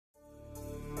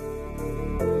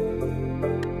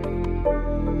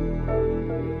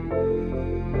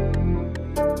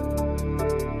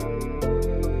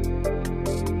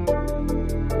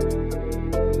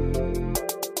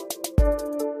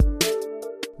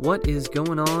What is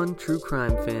going on, true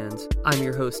crime fans? I'm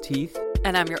your host, Heath.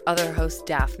 And I'm your other host,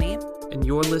 Daphne. And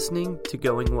you're listening to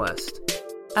Going West.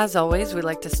 As always, we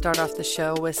like to start off the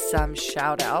show with some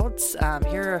shout-outs.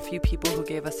 Here are a few people who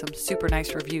gave us some super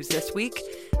nice reviews this week.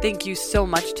 Thank you so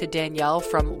much to Danielle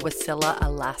from Wasilla,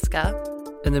 Alaska.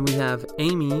 And then we have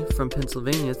Amy from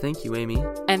Pennsylvania. Thank you, Amy.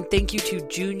 And thank you to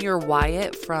Junior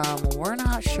Wyatt from We're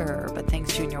Not Sure, but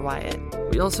thanks, Junior Wyatt.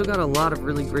 We also got a lot of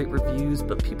really great reviews,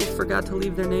 but people forgot to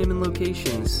leave their name and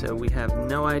location, so we have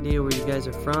no idea where you guys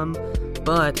are from.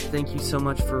 But thank you so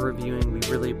much for reviewing. We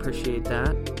really appreciate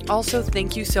that. Also,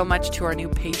 thank you so much to our new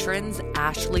patrons,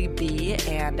 Ashley B.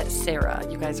 and Sarah.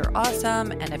 You guys are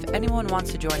awesome. And if anyone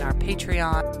wants to join our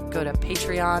Patreon, go to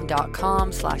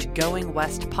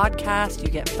patreon.com/goingwestpodcast. You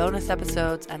get bonus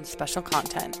episodes and special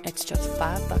content. It's just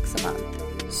 $5 a month.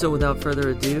 So without further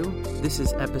ado, this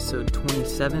is episode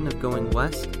 27 of Going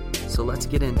West. So let's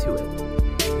get into it.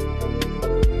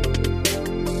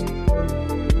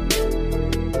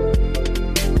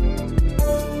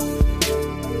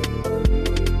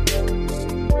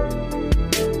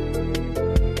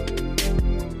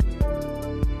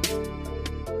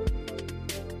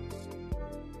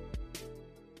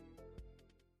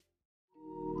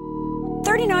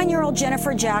 39-year-old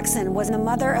Jennifer Jackson was the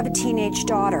mother of a teenage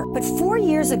daughter. But 4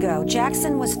 years ago,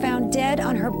 Jackson was found dead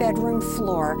on her bedroom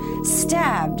floor,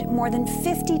 stabbed more than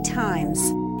 50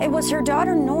 times. It was her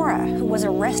daughter, Nora, who was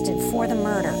arrested for the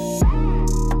murder.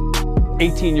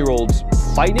 18-year-olds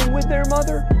fighting with their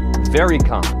mother? Very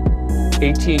common.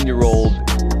 18-year-old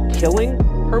killing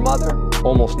her mother?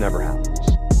 Almost never happens.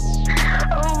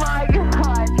 Oh my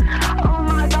God. Oh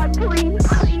my God, please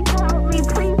help me.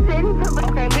 Please send somebody.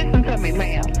 Okay, listen to me,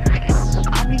 ma'am.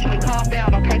 I need you to calm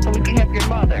down, okay, so we can help your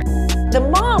mother. The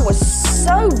mom was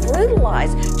so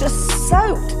brutalized, just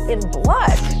soaked in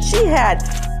blood. She had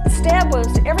stab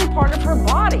wounds to every part of her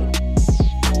body.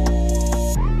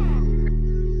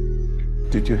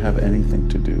 Did you have anything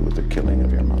to do with the killing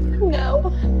of your mother?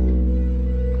 No.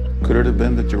 Could it have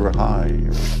been that you were high?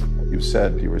 You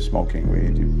said you were smoking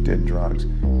weed, you did drugs.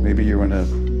 Maybe you were in a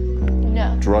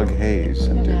drug haze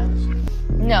and did this.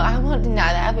 No, I won't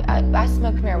deny that. I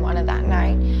smoked marijuana that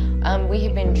night. We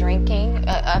had been drinking,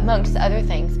 amongst other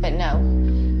things, but no,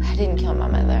 I didn't kill my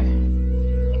mother.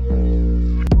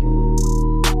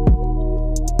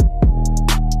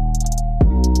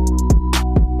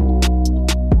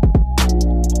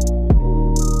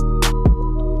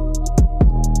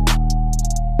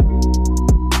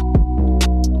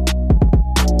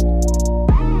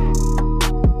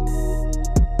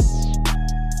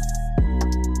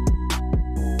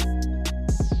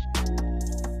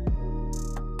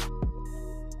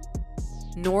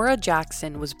 Nora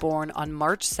Jackson was born on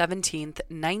March 17,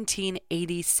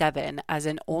 1987, as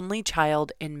an only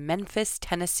child in Memphis,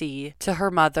 Tennessee, to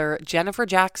her mother, Jennifer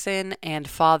Jackson, and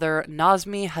father,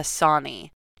 Nazmi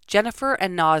Hassani. Jennifer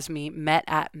and Nazmi met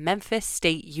at Memphis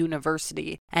State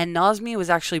University, and Nazmi was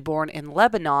actually born in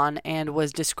Lebanon and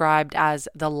was described as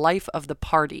the life of the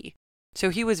party. So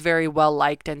he was very well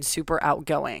liked and super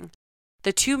outgoing.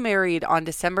 The two married on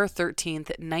December 13th,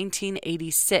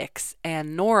 1986,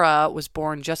 and Nora was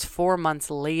born just 4 months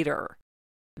later.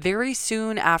 Very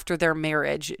soon after their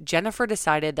marriage, Jennifer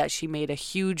decided that she made a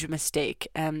huge mistake,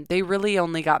 and they really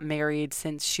only got married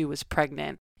since she was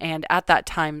pregnant, and at that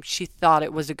time, she thought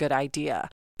it was a good idea.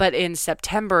 But in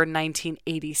September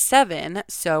 1987,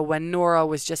 so when Nora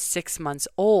was just 6 months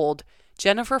old,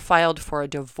 Jennifer filed for a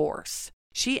divorce.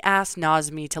 She asked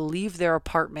Nazmi to leave their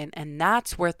apartment, and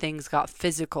that's where things got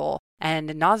physical, and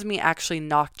Nazmi actually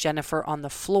knocked Jennifer on the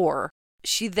floor.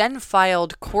 She then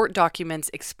filed court documents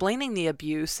explaining the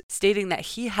abuse, stating that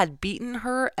he had beaten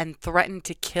her and threatened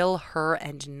to kill her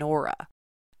and Nora.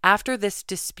 After this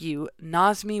dispute,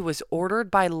 Nazmi was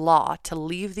ordered by law to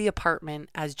leave the apartment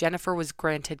as Jennifer was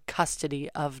granted custody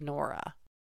of Nora.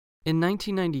 In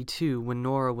 1992, when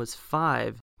Nora was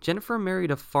 5, Jennifer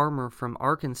married a farmer from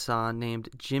Arkansas named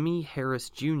Jimmy Harris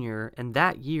Jr., and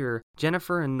that year,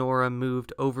 Jennifer and Nora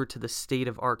moved over to the state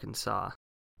of Arkansas.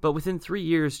 But within 3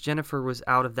 years, Jennifer was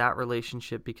out of that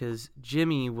relationship because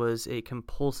Jimmy was a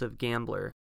compulsive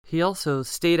gambler. He also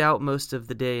stayed out most of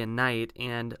the day and night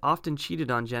and often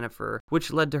cheated on Jennifer,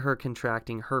 which led to her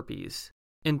contracting herpes.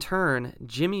 In turn,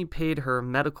 Jimmy paid her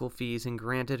medical fees and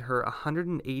granted her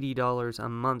 $180 a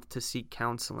month to seek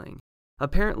counseling.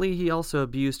 Apparently, he also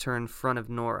abused her in front of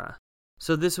Nora.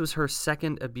 So this was her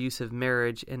second abusive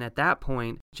marriage, and at that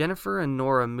point, Jennifer and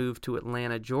Nora moved to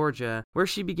Atlanta, Georgia, where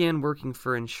she began working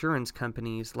for insurance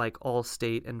companies like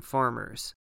Allstate and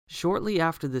Farmers. Shortly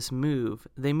after this move,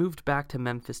 they moved back to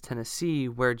Memphis, Tennessee,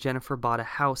 where Jennifer bought a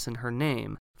house in her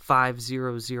name,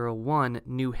 5001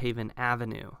 New Haven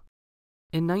Avenue.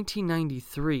 In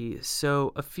 1993,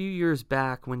 so a few years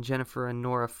back when Jennifer and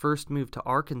Nora first moved to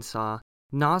Arkansas,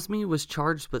 Nazmi was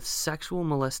charged with sexual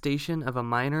molestation of a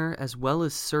minor as well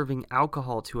as serving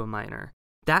alcohol to a minor.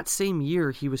 That same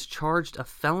year, he was charged a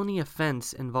felony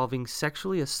offense involving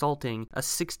sexually assaulting a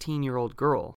 16-year-old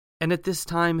girl. And at this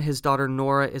time, his daughter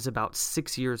Nora is about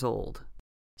 6 years old.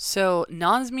 So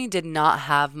Nazmi did not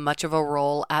have much of a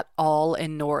role at all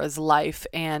in Nora's life,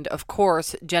 and of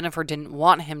course Jennifer didn't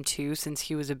want him to, since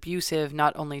he was abusive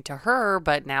not only to her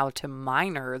but now to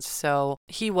minors, so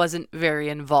he wasn't very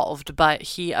involved. But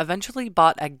he eventually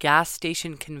bought a gas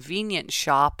station convenience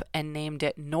shop and named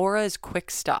it Nora's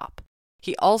Quick Stop.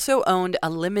 He also owned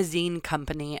a limousine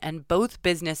company, and both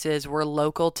businesses were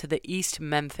local to the East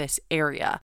Memphis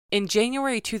area. In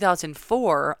January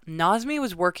 2004, Nazmi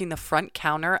was working the front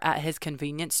counter at his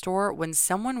convenience store when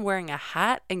someone wearing a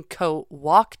hat and coat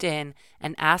walked in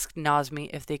and asked Nazmi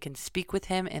if they can speak with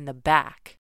him in the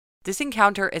back. This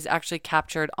encounter is actually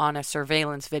captured on a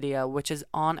surveillance video, which is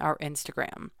on our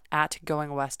Instagram,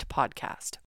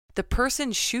 @GoingWestPodcast. The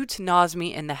person shoots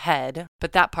Nazmi in the head,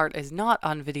 but that part is not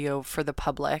on video for the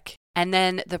public. And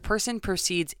then the person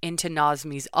proceeds into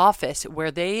Nazmi's office,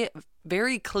 where they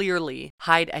very clearly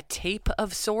hide a tape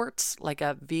of sorts, like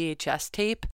a VHS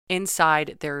tape,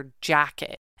 inside their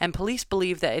jacket. And police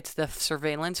believe that it's the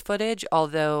surveillance footage,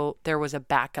 although there was a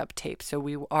backup tape, so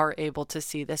we are able to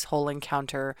see this whole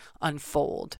encounter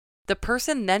unfold. The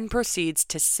person then proceeds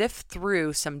to sift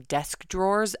through some desk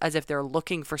drawers as if they're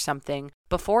looking for something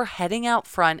before heading out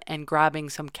front and grabbing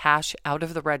some cash out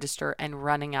of the register and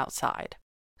running outside.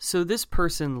 So this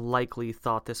person likely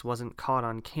thought this wasn't caught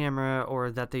on camera or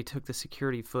that they took the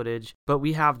security footage, but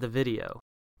we have the video.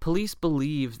 Police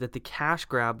believe that the cash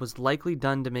grab was likely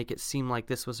done to make it seem like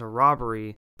this was a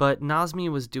robbery, but Nazmi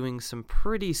was doing some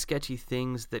pretty sketchy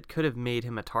things that could have made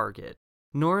him a target.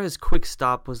 Nora's Quick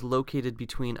Stop was located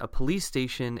between a police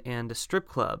station and a strip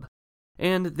club,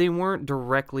 and they weren't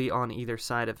directly on either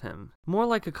side of him, more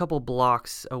like a couple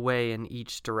blocks away in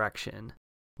each direction.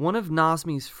 One of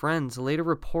Nazmi's friends later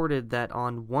reported that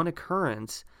on one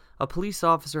occurrence, a police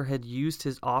officer had used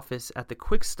his office at the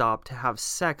Quick Stop to have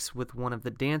sex with one of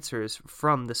the dancers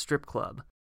from the strip club.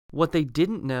 What they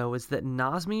didn't know is that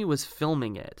Nazmi was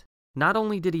filming it. Not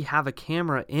only did he have a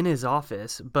camera in his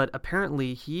office, but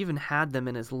apparently he even had them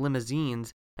in his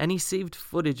limousines, and he saved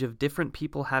footage of different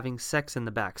people having sex in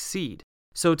the back seat.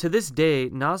 So to this day,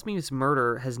 Nazmi's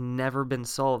murder has never been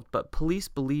solved, but police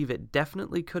believe it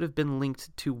definitely could have been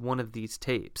linked to one of these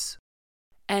tapes.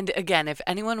 And again, if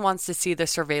anyone wants to see the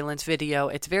surveillance video,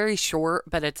 it's very short,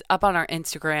 but it's up on our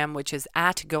Instagram, which is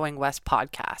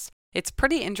 @GoingWestPodcast. It's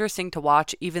pretty interesting to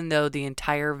watch, even though the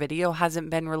entire video hasn't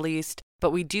been released.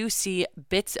 But we do see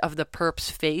bits of the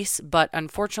perp's face, but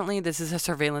unfortunately, this is a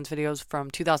surveillance video from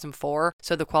 2004,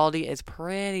 so the quality is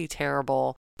pretty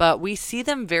terrible. But we see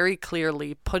them very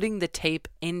clearly putting the tape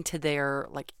into their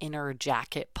inner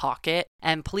jacket pocket,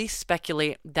 and police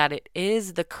speculate that it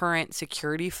is the current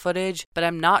security footage, but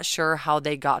I'm not sure how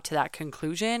they got to that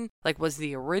conclusion. Was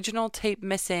the original tape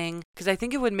missing? Because I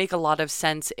think it would make a lot of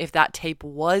sense if that tape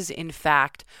was in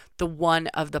fact the one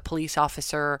of the police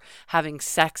officer having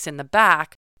sex in the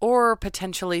back, or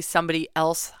potentially somebody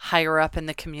else higher up in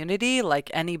the community, like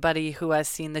anybody who has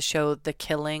seen the show The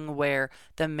Killing, where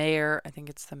the mayor, I think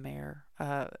it's the mayor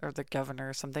or the governor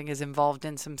or something, is involved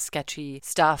in some sketchy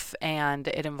stuff, and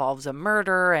it involves a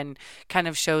murder and kind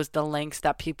of shows the lengths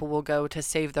that people will go to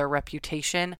save their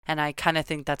reputation. And I kind of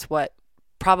think that's what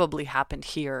probably happened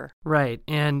here. Right,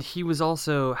 and he was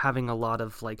also having a lot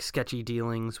of sketchy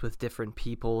dealings with different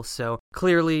people, so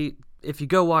clearly if you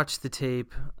go watch the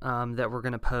tape that we're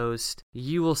going to post,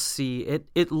 you will see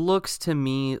it looks to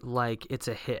me like it's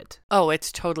a hit. Oh,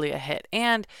 it's totally a hit.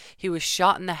 And he was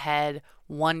shot in the head,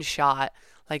 one shot.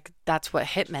 That's what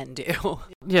hitmen do.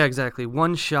 Yeah, exactly.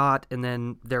 One shot, and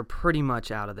then they're pretty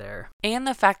much out of there. And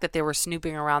the fact that they were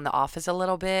snooping around the office a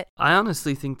little bit. I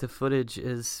honestly think the footage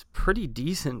is pretty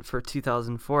decent for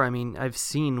 2004. I mean, I've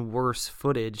seen worse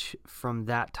footage from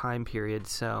that time period,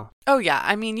 so. Oh, yeah.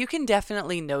 I mean, you can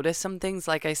definitely notice some things.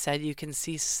 Like I said, you can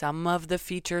see some of the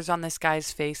features on this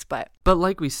guy's face, but. But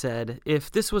like we said, if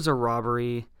this was a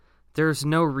robbery, there's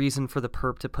no reason for the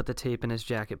perp to put the tape in his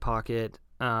jacket pocket.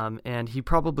 And he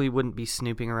probably wouldn't be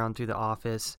snooping around through the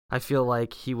office. I feel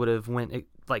like he would have went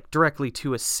directly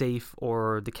to a safe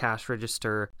or the cash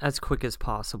register as quick as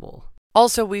possible.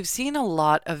 Also, we've seen a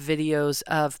lot of videos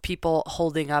of people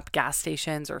holding up gas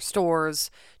stations or stores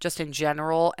just in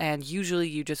general, and usually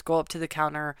you just go up to the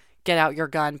counter, get out your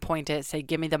gun, point it, say,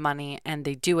 "Give me the money," and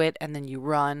they do it, and then you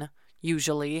run,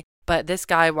 usually. but this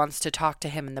guy wants to talk to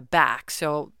him in the back,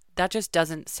 so that just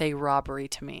doesn't say robbery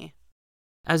to me.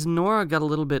 As Nora got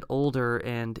a little bit older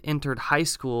and entered high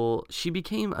school, she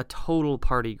became a total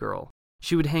party girl.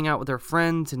 She would hang out with her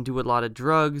friends and do a lot of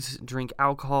drugs, drink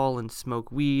alcohol, and smoke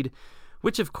weed,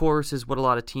 which of course is what a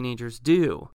lot of teenagers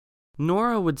do.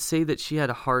 Nora would say that she had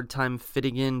a hard time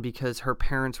fitting in because her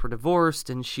parents were divorced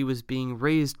and she was being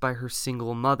raised by her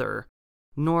single mother.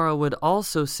 Nora would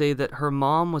also say that her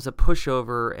mom was a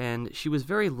pushover and she was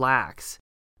very lax.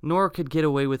 Nora could get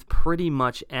away with pretty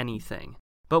much anything.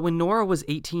 But when Nora was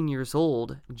 18 years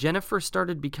old, Jennifer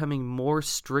started becoming more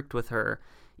strict with her,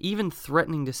 even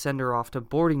threatening to send her off to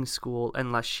boarding school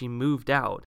unless she moved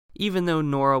out. Even though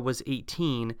Nora was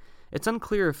 18, it's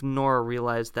unclear if Nora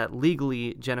realized that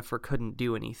legally Jennifer couldn't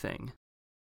do anything.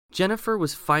 Jennifer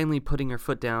was finally putting her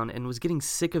foot down and was getting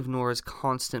sick of Nora's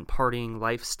constant partying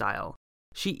lifestyle.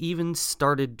 She even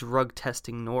started drug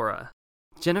testing Nora.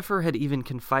 Jennifer had even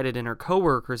confided in her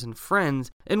coworkers and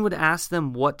friends and would ask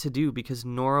them what to do because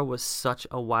Nora was such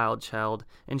a wild child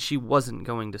and she wasn't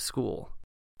going to school.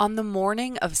 On the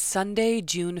morning of Sunday,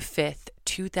 June 5th,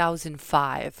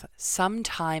 2005,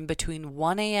 sometime between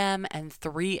 1 a.m. and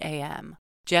 3 a.m.,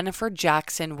 Jennifer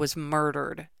Jackson was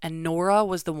murdered, and Nora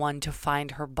was the one to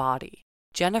find her body.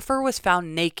 Jennifer was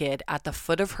found naked at the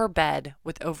foot of her bed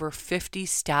with over 50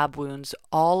 stab wounds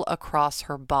all across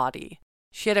her body.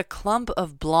 She had a clump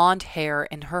of blonde hair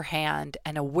in her hand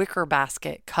and a wicker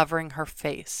basket covering her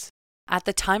face. At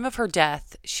the time of her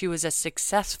death, she was a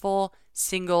successful,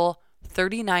 single,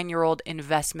 39-year-old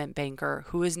investment banker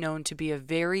who is known to be a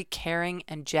very caring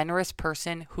and generous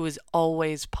person who is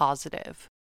always positive.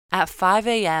 At 5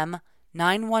 a.m.,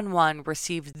 911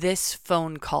 received this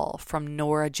phone call from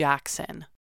Nora Jackson.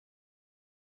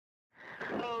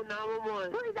 Oh,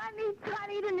 911. Please, I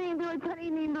need an ambulance. I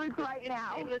need an ambulance right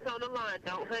now. Ambulance on the line.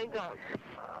 Don't hang up.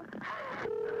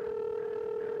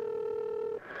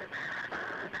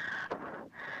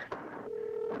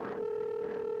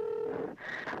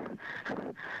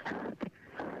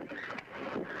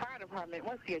 Fire department,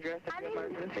 what's the address of the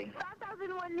emergency?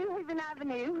 5001 New Haven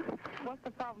Avenue. What's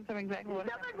the problem? Tell me exactly what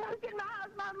happened. Someone broke in my house.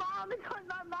 My mom, because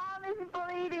my mom is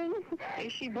bleeding.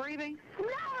 Is she breathing? No,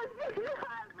 she's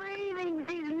not breathing.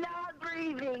 She's not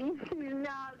breathing. She's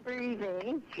not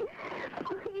breathing.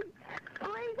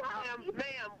 Please help me.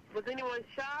 Ma'am, was anyone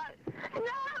shot?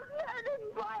 No, there's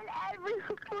blood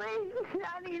everywhere. Please, I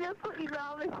need a police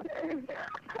officer.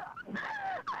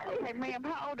 Okay, ma'am,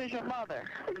 how old is your mother?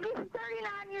 She's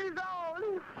 39 years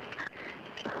old.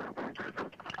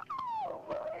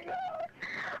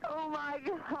 Oh my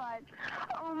God.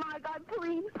 Oh my God,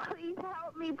 please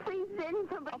help me. Please send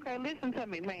somebody. Okay, listen to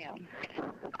me, ma'am.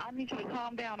 I need you to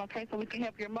calm down, okay, so we can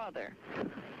help your mother.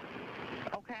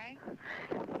 Okay?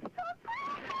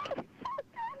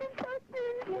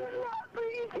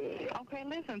 Okay,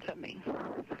 listen to me.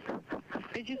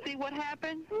 Did you see what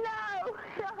happened? No,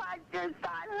 I just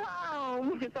got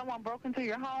home. Did someone broke into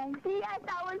your home? Yes,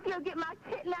 I was going to get my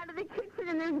kitten out of the kitchen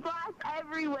and there's glass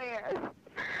everywhere.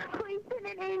 Please send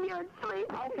an ambulance, please.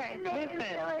 Okay, listen.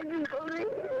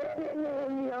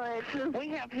 We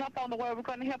have help on the way. We're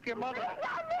going to help your mother.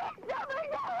 Somebody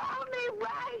help me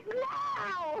right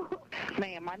now.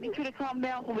 Ma'am, I need you to calm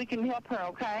down so we can help her,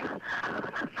 okay?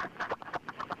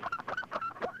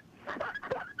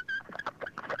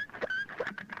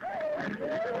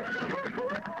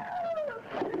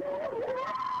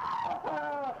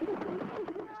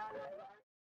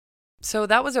 So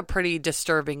that was a pretty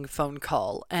disturbing phone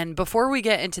call. And before we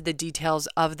get into the details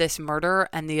of this murder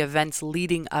and the events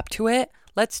leading up to it,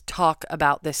 let's talk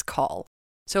about this call.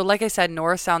 So like I said,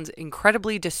 Nora sounds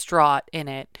incredibly distraught in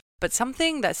it, but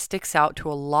something that sticks out to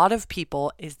a lot of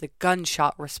people is the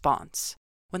gunshot response.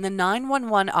 When the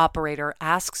 911 operator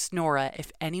asks Nora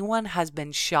if anyone has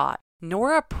been shot,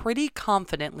 Nora pretty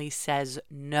confidently says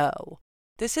no.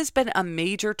 This has been a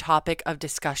major topic of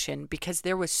discussion because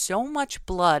there was so much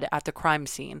blood at the crime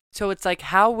scene. So it's like,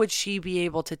 how would she be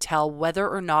able to tell whether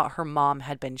or not her mom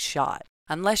had been shot?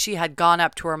 Unless she had gone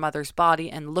up to her mother's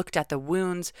body and looked at the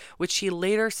wounds, which she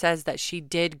later says that she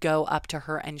did go up to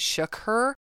her and shook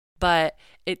her. But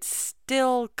it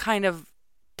still kind of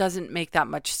doesn't make that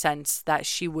much sense that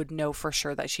she would know for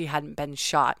sure that she hadn't been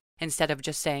shot. Instead of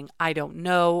just saying, I don't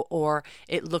know, or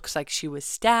it looks like she was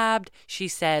stabbed, she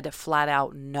said flat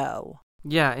out no.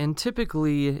 Yeah, and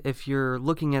typically, if you're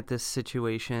looking at this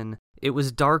situation, it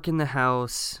was dark in the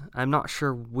house. I'm not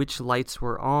sure which lights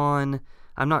were on.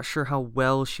 I'm not sure how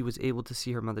well she was able to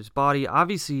see her mother's body.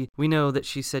 Obviously, we know that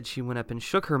she said she went up and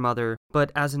shook her mother,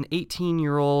 but as an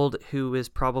 18-year-old who is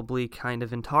probably kind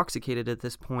of intoxicated at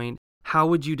this point, how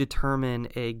would you determine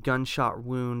a gunshot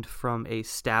wound from a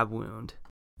stab wound?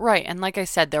 Right, and like I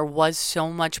said, there was so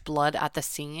much blood at the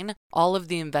scene. All of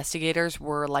the investigators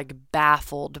were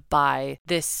baffled by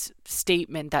this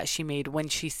statement that she made when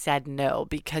she said no,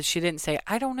 because she didn't say,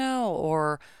 I don't know,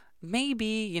 or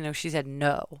maybe, she said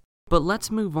no. But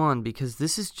let's move on, because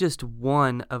this is just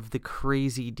one of the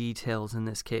crazy details in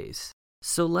this case.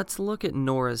 So let's look at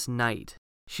Nora's night.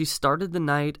 She started the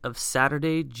night of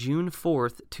Saturday, June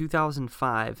 4th,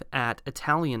 2005 at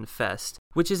Italian Fest,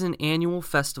 which is an annual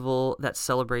festival that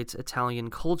celebrates Italian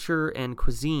culture and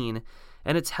cuisine,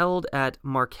 and it's held at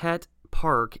Marquette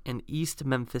Park in East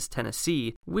Memphis,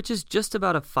 Tennessee, which is just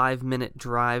about a 5-minute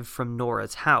drive from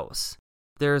Nora's house.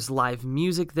 There's live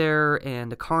music there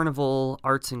and a carnival,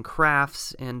 arts and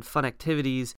crafts, and fun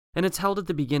activities, and it's held at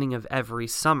the beginning of every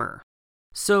summer.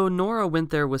 So Nora went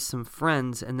there with some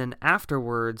friends and then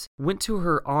afterwards went to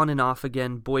her on and off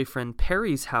again boyfriend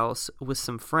Perry's house with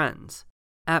some friends.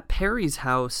 At Perry's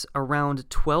house around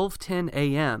 12:10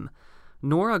 a.m.,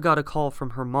 Nora got a call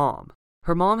from her mom.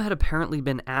 Her mom had apparently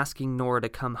been asking Nora to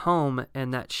come home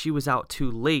and that she was out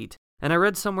too late, and I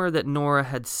read somewhere that Nora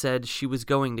had said she was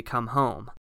going to come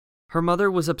home. Her mother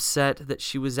was upset that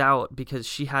she was out because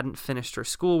she hadn't finished her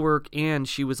schoolwork and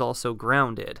she was also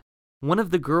grounded. One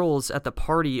of the girls at the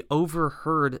party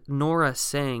overheard Nora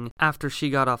saying after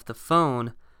she got off the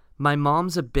phone, "My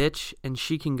mom's a bitch and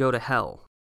she can go to hell."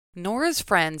 Nora's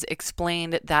friends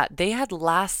explained that they had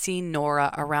last seen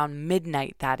Nora around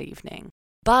midnight that evening.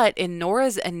 But in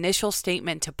Nora's initial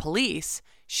statement to police,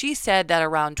 she said that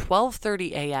around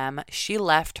 12:30 a.m. she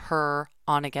left her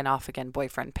on-again, off-again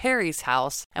boyfriend Perry's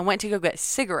house and went to go get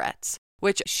cigarettes,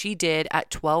 which she did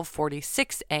at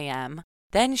 12:46 a.m.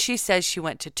 Then she says she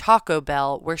went to Taco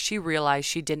Bell where she realized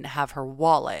she didn't have her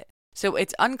wallet. So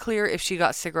it's unclear if she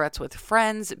got cigarettes with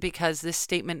friends because this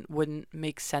statement wouldn't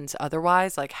make sense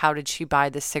otherwise. How did she buy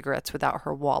the cigarettes without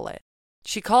her wallet?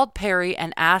 She called Perry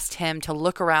and asked him to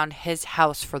look around his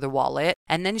house for the wallet,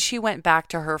 and then she went back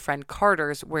to her friend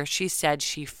Carter's where she said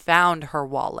she found her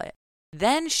wallet.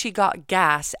 Then she got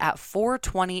gas at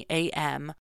 4:20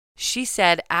 a.m. She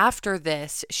said after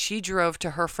this, she drove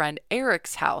to her friend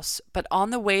Eric's house, but on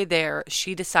the way there,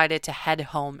 she decided to head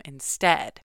home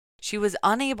instead. She was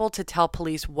unable to tell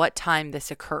police what time this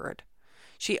occurred.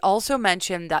 She also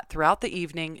mentioned that throughout the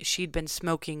evening, she'd been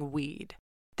smoking weed.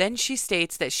 Then she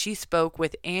states that she spoke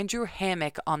with Andrew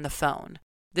Hammock on the phone.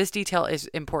 This detail is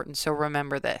important, so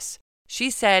remember this. She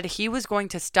said he was going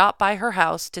to stop by her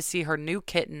house to see her new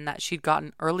kitten that she'd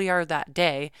gotten earlier that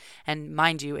day, and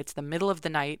mind you, it's the middle of the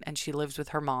night and she lives with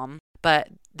her mom, but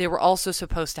they were also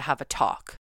supposed to have a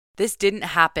talk. This didn't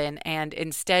happen, and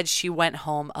instead she went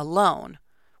home alone.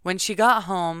 When she got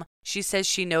home, she says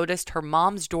she noticed her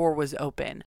mom's door was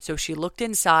open, so she looked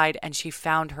inside and she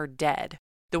found her dead.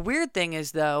 The weird thing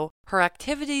is, though, her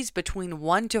activities between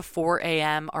 1 to 4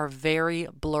 a.m. are very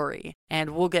blurry,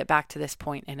 and we'll get back to this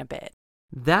point in a bit.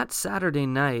 That Saturday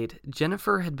night,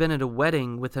 Jennifer had been at a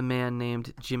wedding with a man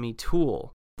named Jimmy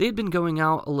Toole. They had been going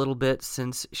out a little bit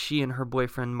since she and her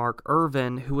boyfriend Mark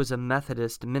Irvin, who was a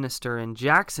Methodist minister in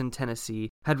Jackson, Tennessee,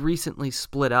 had recently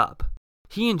split up.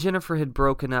 He and Jennifer had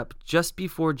broken up just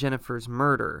before Jennifer's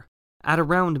murder. At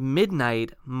around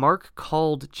midnight, Mark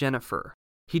called Jennifer.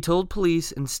 He told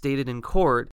police and stated in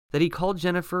court that he called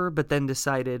Jennifer but then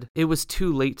decided it was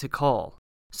too late to call.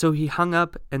 So he hung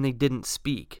up and they didn't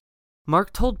speak.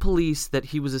 Mark told police that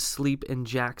he was asleep in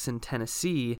Jackson,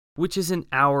 Tennessee, which is an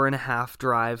hour-and-a-half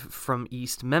drive from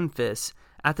East Memphis,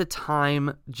 at the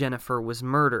time Jennifer was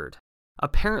murdered.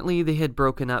 Apparently, they had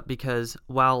broken up because,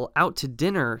 while out to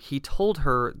dinner, he told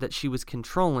her that she was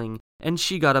controlling, and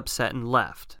she got upset and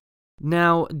left.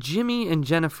 Now, Jimmy and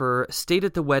Jennifer stayed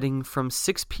at the wedding from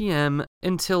 6 p.m.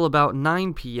 until about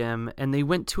 9 p.m., and they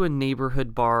went to a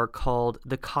neighborhood bar called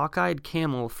the Cockeyed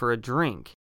Camel for a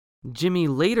drink. Jimmy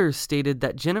later stated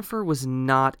that Jennifer was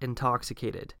not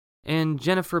intoxicated, and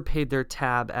Jennifer paid their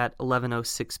tab at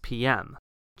 11:06 p.m.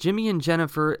 Jimmy and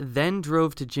Jennifer then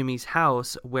drove to Jimmy's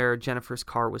house where Jennifer's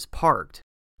car was parked.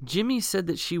 Jimmy said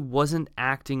that she wasn't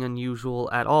acting unusual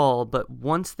at all, but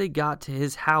once they got to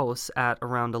his house at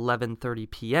around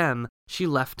 11:30 p.m., she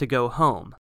left to go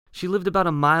home. She lived about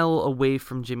a mile away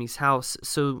from Jimmy's house,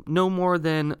 so no more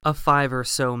than a 5 or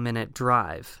so minute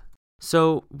drive.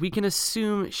 So we can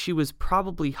assume she was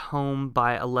probably home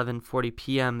by 11:40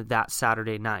 p.m. that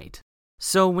Saturday night.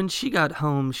 So when she got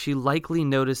home, she likely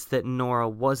noticed that Nora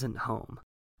wasn't home.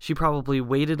 She probably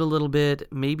waited a little bit,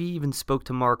 maybe even spoke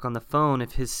to Mark on the phone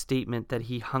if his statement that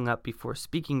he hung up before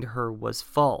speaking to her was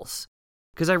false.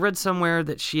 Because I read somewhere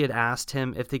that she had asked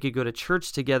him if they could go to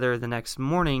church together the next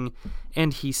morning,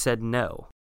 and he said no.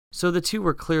 So the two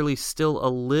were clearly still a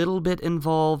little bit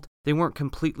involved. They weren't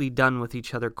completely done with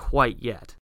each other quite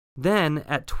yet. Then,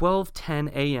 at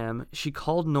 12:10 a.m., she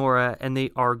called Nora and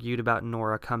they argued about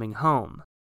Nora coming home.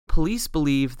 Police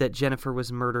believe that Jennifer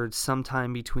was murdered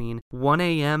sometime between 1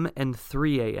 a.m. and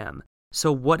 3 a.m.,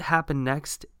 so what happened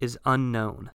next is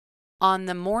unknown. On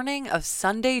the morning of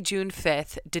Sunday, June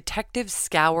 5th, detectives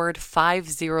scoured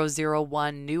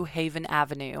 5001 New Haven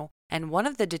Avenue, and one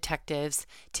of the detectives,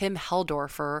 Tim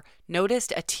Heldorfer,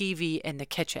 noticed a TV in the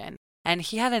kitchen. And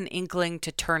he had an inkling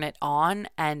to turn it on,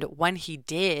 and when he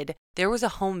did, there was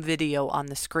a home video on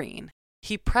the screen.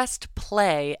 He pressed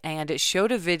play, and it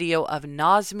showed a video of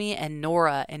Nazmi and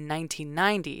Nora in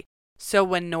 1990, so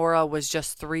when Nora was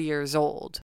just 3 years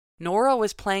old. Nora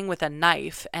was playing with a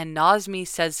knife, and Nazmi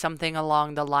says something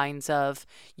along the lines of,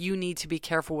 "You need to be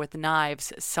careful with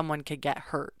knives, someone could get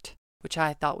hurt," which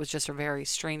I thought was just a very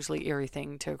strangely eerie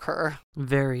thing to occur.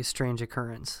 Very strange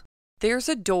occurrence. There's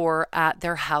a door at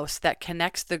their house that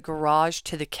connects the garage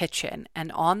to the kitchen,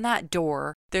 and on that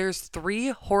door, there's 3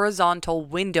 horizontal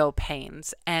window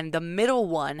panes, and the middle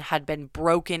one had been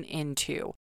broken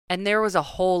into, and there was a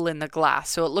hole in the glass,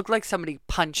 so it looked like somebody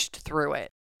punched through it.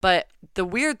 But the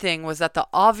weird thing was that the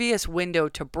obvious window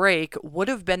to break would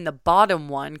have been the bottom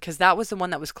one, because that was the one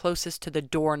that was closest to the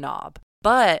doorknob.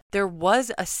 But there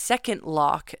was a second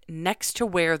lock next to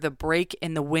where the break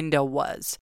in the window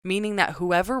was, meaning that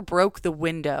whoever broke the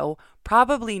window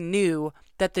probably knew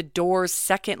that the door's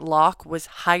second lock was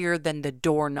higher than the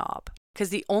doorknob. Because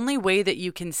the only way that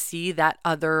you can see that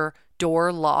other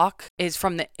door lock is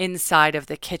from the inside of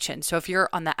the kitchen. So if you're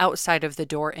on the outside of the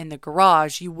door in the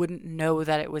garage, you wouldn't know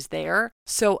that it was there.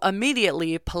 So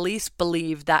immediately, police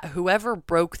believed that whoever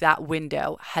broke that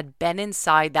window had been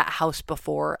inside that house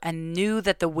before and knew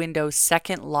that the window's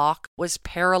second lock was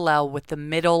parallel with the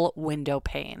middle window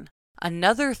pane.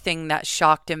 Another thing that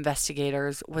shocked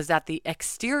investigators was that the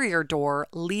exterior door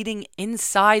leading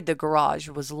inside the garage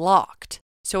was locked.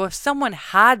 So if someone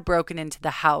had broken into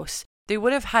the house, they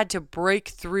would have had to break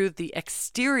through the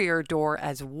exterior door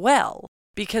as well,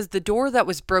 because the door that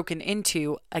was broken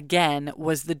into, again,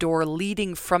 was the door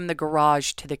leading from the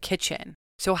garage to the kitchen.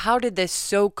 So how did this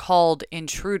so-called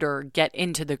intruder get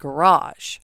into the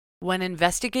garage? When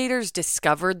investigators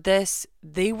discovered this,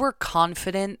 they were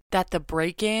confident that the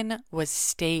break-in was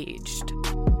staged.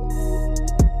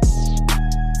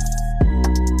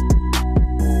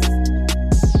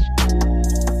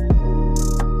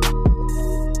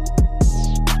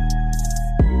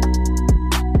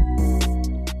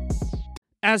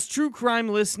 As true crime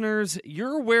listeners,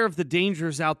 you're aware of the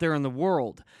dangers out there in the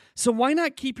world, so why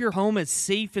not keep your home as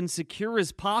safe and secure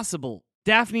as possible?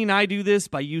 Daphne and I do this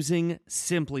by using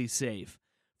SimpliSafe.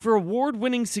 For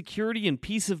award-winning security and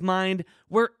peace of mind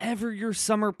wherever your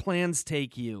summer plans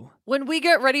take you. When we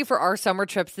get ready for our summer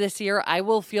trips this year, I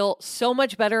will feel so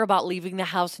much better about leaving the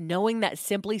house knowing that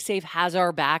SimpliSafe has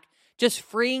our back, just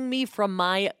freeing me from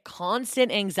my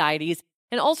constant anxieties.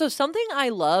 And also, something I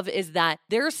love is that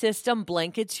their system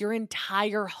blankets your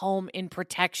entire home in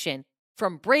protection,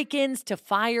 from break-ins to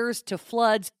fires to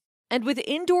floods. And with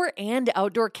indoor and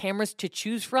outdoor cameras to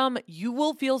choose from, you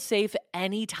will feel safe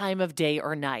any time of day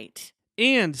or night.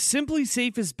 And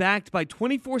SimpliSafe is backed by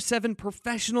 24/7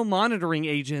 professional monitoring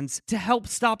agents to help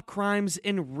stop crimes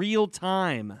in real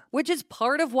time. Which is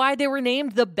part of why they were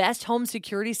named the best home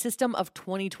security system of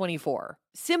 2024.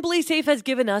 SimpliSafe has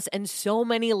given us and so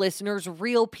many listeners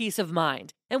real peace of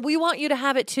mind, and we want you to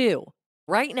have it too.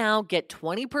 Right now, get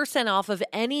 20% off of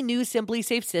any new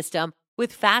SimpliSafe system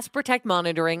with Fast Protect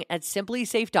monitoring at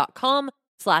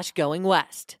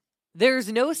simplisafe.com/goingwest.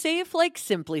 There's no safe like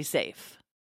SimpliSafe.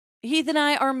 Heath and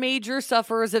I are major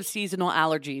sufferers of seasonal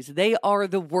allergies. They are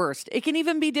the worst. It can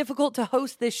even be difficult to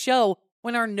host this show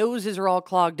when our noses are all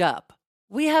clogged up.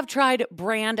 We have tried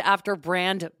brand after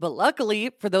brand, but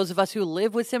luckily, for those of us who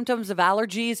live with symptoms of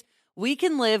allergies, we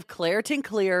can live Claritin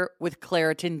Clear with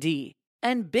Claritin D.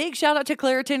 And big shout out to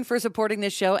Claritin for supporting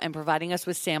this show and providing us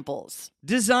with samples.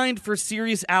 Designed for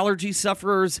serious allergy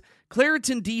sufferers,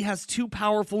 Claritin D has 2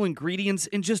 powerful ingredients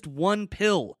in just 1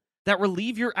 pill that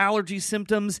relieve your allergy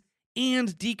symptoms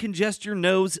and decongest your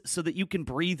nose so that you can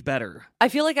breathe better. I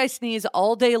feel like I sneeze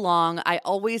all day long. I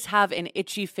always have an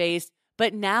itchy face,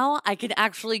 but now I can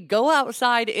actually go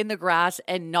outside in the grass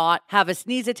and not have a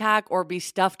sneeze attack or be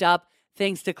stuffed up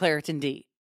thanks to Claritin D.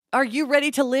 Are you ready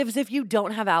to live as if you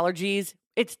don't have allergies?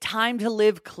 It's time to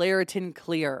live Claritin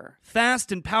Clear.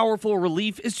 Fast and powerful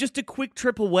relief is just a quick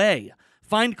trip away.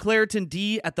 Find Claritin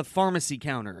D at the pharmacy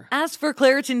counter. Ask for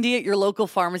Claritin D at your local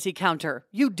pharmacy counter.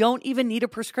 You don't even need a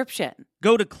prescription.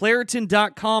 Go to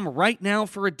Claritin.com right now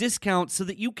for a discount so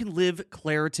that you can live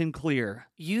Claritin Clear.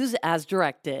 Use as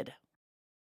directed.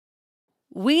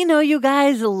 We know you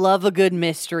guys love a good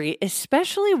mystery,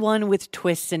 especially one with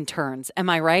twists and turns. Am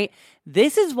I right?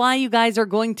 This is why you guys are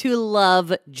going to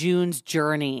love June's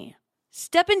Journey.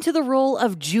 Step into the role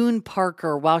of June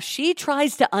Parker while she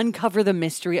tries to uncover the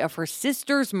mystery of her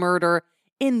sister's murder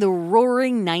in the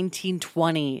roaring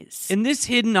 1920s. In this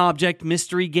hidden object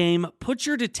mystery game, put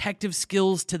your detective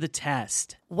skills to the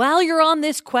test. While you're on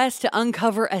this quest to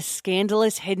uncover a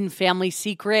scandalous hidden family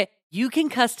secret, you can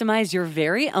customize your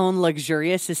very own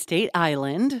luxurious estate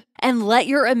island and let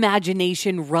your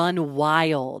imagination run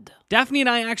wild. Daphne and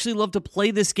I actually love to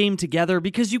play this game together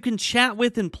because you can chat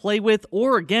with and play with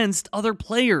or against other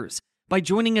players by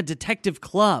joining a detective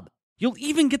club. You'll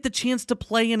even get the chance to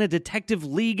play in a detective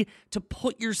league to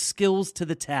put your skills to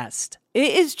the test.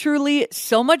 It is truly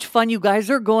so much fun. You guys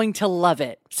are going to love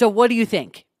it. So what do you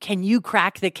think? Can you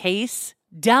crack the case?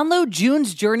 Download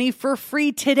June's Journey for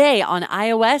free today on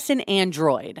iOS and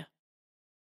Android.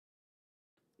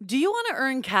 Do you want to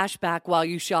earn cash back while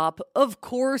you shop? Of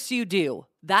course you do.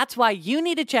 That's why you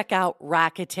need to check out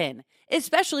Rakuten,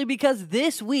 especially because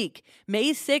this week,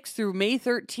 May 6th through May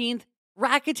 13th,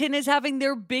 Rakuten is having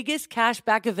their biggest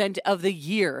cashback event of the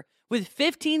year with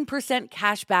 15%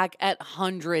 cashback at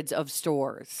hundreds of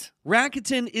stores.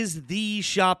 Rakuten is the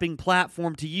shopping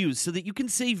platform to use so that you can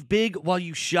save big while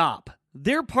you shop.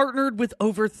 They're partnered with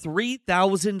over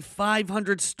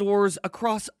 3,500 stores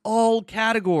across all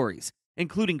categories,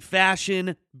 including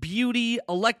fashion, beauty,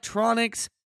 electronics,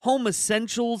 home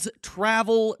essentials,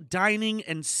 travel, dining,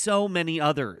 and so many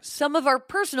others. Some of our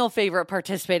personal favorite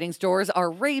participating stores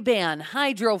are Ray-Ban,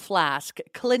 Hydro Flask,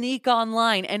 Clinique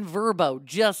Online, and Verbo,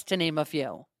 just to name a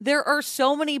few. There are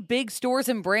so many big stores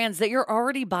and brands that you're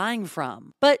already buying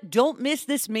from. But don't miss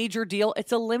this major deal.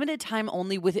 It's a limited time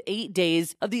only with 8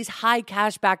 days of these high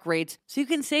cashback rates, so you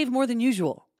can save more than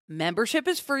usual. Membership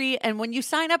is free, and when you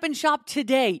sign up and shop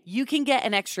today, you can get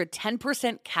an extra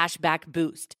 10% cashback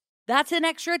boost. That's an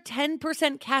extra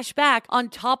 10% cash back on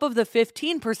top of the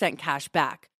 15% cash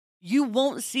back. You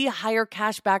won't see higher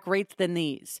cashback rates than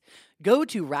these. Go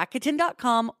to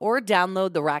Rakuten.com or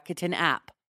download the Rakuten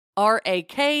app.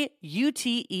 Rakuten.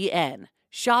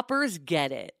 Shoppers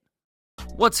get it.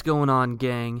 What's going on,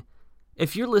 gang?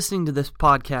 If you're listening to this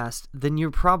podcast, then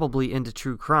you're probably into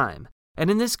true crime. And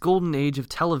in this golden age of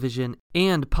television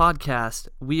and podcast,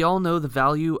 we all know the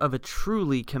value of a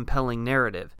truly compelling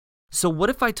narrative. So what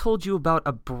if I told you about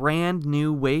a brand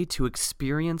new way to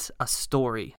experience a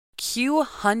story? Cue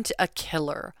Hunt a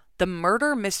Killer, the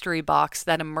murder mystery box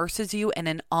that immerses you in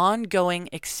an ongoing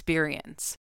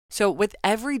experience. So with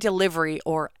every delivery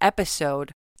or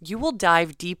episode, you will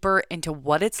dive deeper into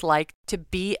what it's like to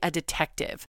be a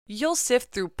detective. You'll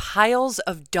sift through piles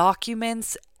of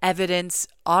documents, evidence,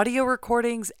 audio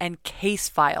recordings, and case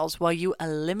files while you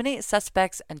eliminate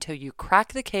suspects until you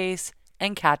crack the case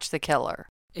and catch the killer.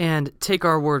 And take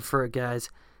our word for it, guys.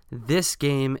 This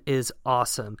game is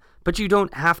awesome, but you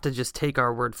don't have to just take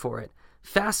our word for it.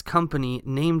 Fast Company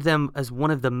named them as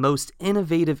one of the most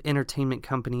innovative entertainment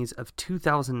companies of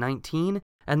 2019,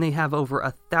 and they have over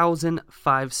 1,000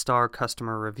 5-star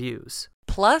customer reviews.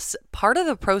 Plus, part of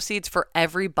the proceeds for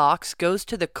every box goes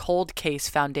to the Cold Case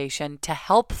Foundation to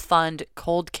help fund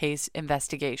cold case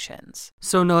investigations.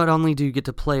 So not only do you get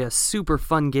to play a super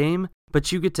fun game,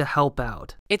 but you get to help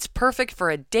out. It's perfect for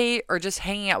a date or just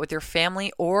hanging out with your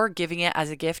family or giving it as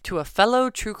a gift to a fellow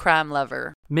true crime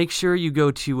lover. Make sure you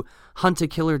go to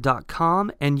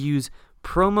huntakiller.com and use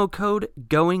promo code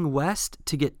GOINGWEST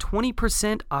to get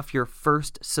 20% off your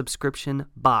first subscription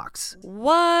box.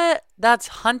 What? That's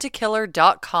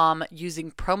huntakiller.com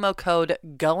using promo code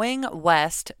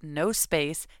GOINGWEST, no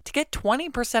space, to get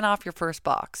 20% off your first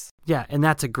box. Yeah, and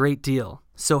that's a great deal.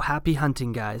 So happy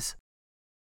hunting, guys.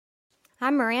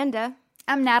 I'm Miranda.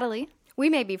 I'm Natalie. We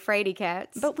may be fraidy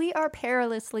cats, but we are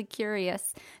perilously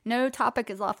curious. No topic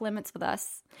is off limits with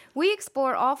us. We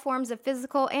explore all forms of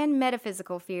physical and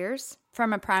metaphysical fears.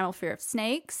 From a primal fear of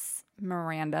snakes,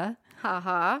 Miranda,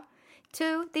 haha,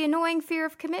 to the annoying fear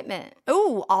of commitment.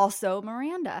 Ooh, also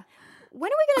Miranda.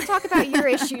 When are we going to talk about your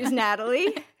issues,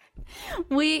 Natalie?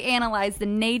 We analyze the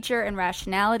nature and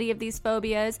rationality of these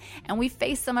phobias, and we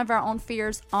face some of our own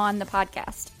fears on the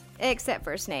podcast. Except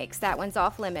for snakes. That one's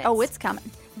off limits. Oh, it's coming.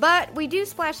 But we do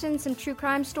splash in some true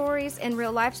crime stories and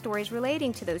real life stories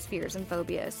relating to those fears and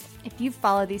phobias. If you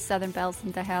follow these Southern Belles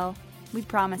into hell, we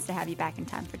promise to have you back in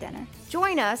time for dinner.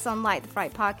 Join us on Light the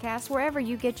Fright Podcast wherever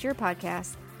you get your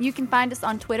podcasts. You can find us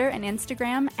on Twitter and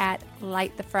Instagram at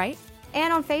Light the Fright.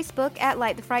 And on Facebook at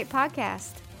Light the Fright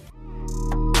Podcast.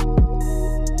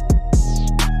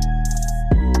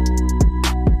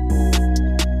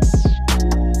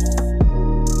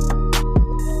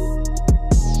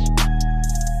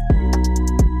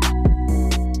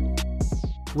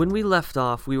 When we left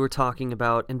off, we were talking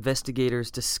about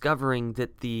investigators discovering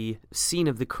that the scene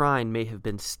of the crime may have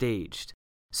been staged.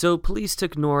 So police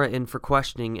took Nora in for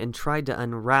questioning and tried to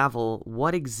unravel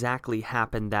what exactly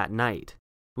happened that night.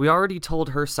 We already told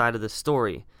her side of the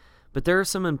story, but there are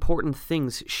some important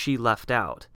things she left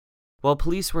out. While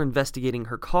police were investigating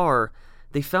her car,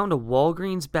 they found a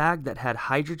Walgreens bag that had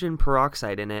hydrogen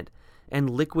peroxide in it and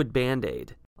liquid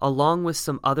Band-Aid, along with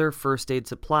some other first aid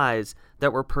supplies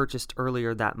that were purchased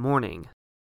earlier that morning.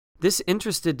 This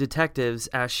interested detectives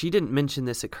as she didn't mention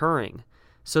this occurring,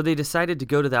 so they decided to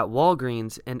go to that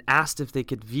Walgreens and asked if they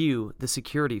could view the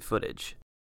security footage.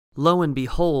 Lo and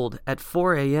behold, at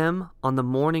 4 a.m. on the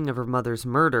morning of her mother's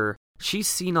murder, she's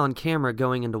seen on camera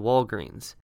going into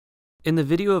Walgreens. In the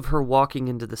video of her walking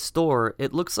into the store,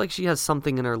 it looks like she has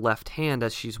something in her left hand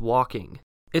as she's walking.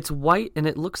 It's white and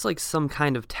it looks like some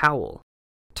kind of towel.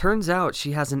 Turns out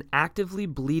she has an actively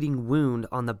bleeding wound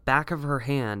on the back of her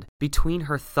hand between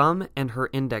her thumb and her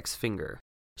index finger.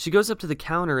 She goes up to the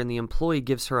counter and the employee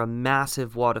gives her a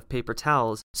massive wad of paper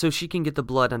towels so she can get the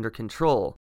blood under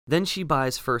control. Then she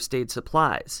buys first aid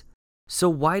supplies. So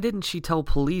why didn't she tell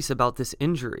police about this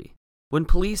injury? When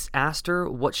police asked her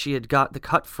what she had got the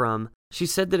cut from, she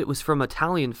said that it was from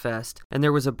Italian Fest and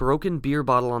there was a broken beer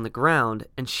bottle on the ground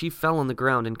and she fell on the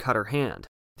ground and cut her hand.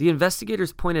 The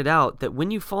investigators pointed out that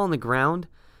when you fall on the ground,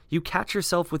 you catch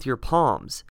yourself with your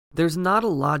palms. There's not a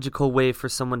logical way for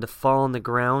someone to fall on the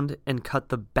ground and cut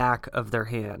the back of their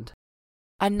hand.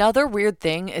 Another weird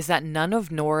thing is that none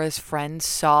of Nora's friends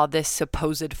saw this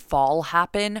supposed fall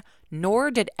happen,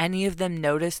 nor did any of them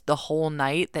notice the whole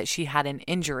night that she had an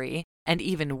injury. And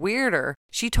even weirder,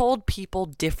 she told people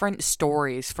different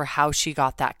stories for how she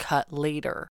got that cut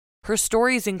later. Her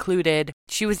stories included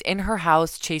she was in her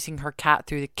house chasing her cat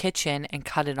through the kitchen and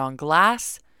cut it on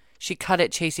glass. She cut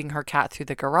it chasing her cat through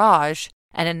the garage.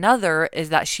 And another is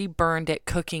that she burned it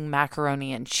cooking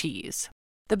macaroni and cheese.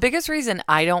 The biggest reason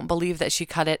I don't believe that she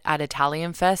cut it at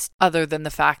Italian Fest, other than the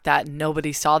fact that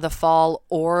nobody saw the fall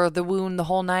or the wound the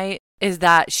whole night, is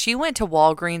that she went to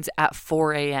Walgreens at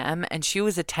 4 a.m. and she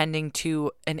was attending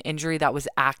to an injury that was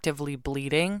actively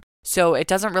bleeding. So it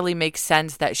doesn't really make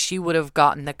sense that she would have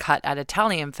gotten the cut at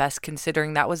Italian Fest,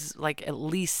 considering that was like at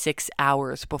least 6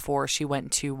 hours before she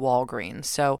went to Walgreens.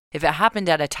 So if it happened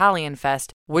at Italian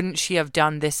Fest, wouldn't she have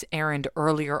done this errand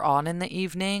earlier on in the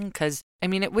evening? Because, I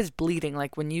mean, it was bleeding.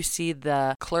 Like when you see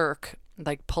the clerk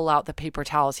like pull out the paper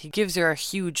towels, he gives her a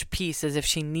huge piece as if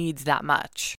she needs that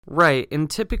much. Right, and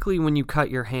typically when you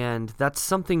cut your hand, that's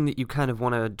something that you kind of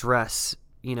want to address,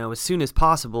 as soon as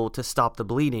possible to stop the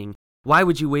bleeding. Why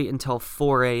would you wait until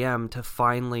 4 a.m. to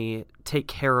finally take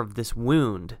care of this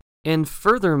wound? And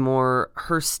furthermore,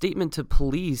 her statement to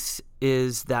police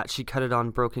is that she cut it on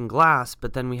broken glass,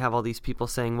 but then we have all these people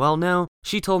saying, well, no,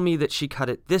 she told me that she cut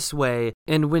it this way.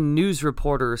 And when news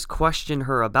reporters question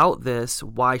her about this,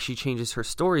 why she changes her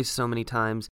stories so many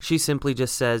times, she simply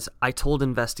just says, I told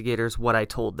investigators what I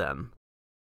told them.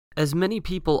 As many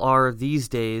people are these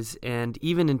days, and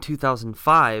even in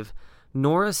 2005,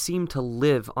 Nora seemed to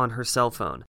live on her cell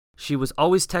phone. She was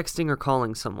always texting or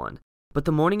calling someone. But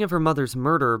the morning of her mother's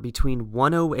murder, between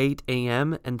 1:08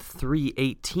 a.m. and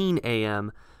 3:18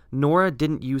 a.m., Nora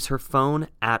didn't use her phone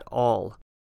at all.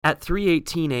 At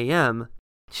 3:18 a.m.,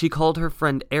 she called her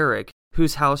friend Eric,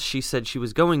 whose house she said she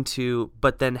was going to,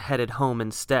 but then headed home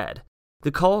instead.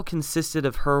 The call consisted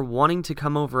of her wanting to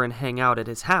come over and hang out at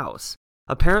his house.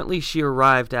 Apparently she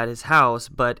arrived at his house,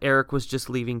 but Eric was just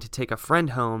leaving to take a friend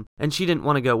home, and she didn't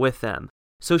want to go with them.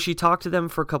 So she talked to them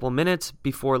for a couple minutes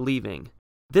before leaving.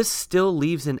 This still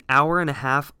leaves an hour and a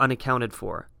half unaccounted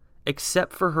for,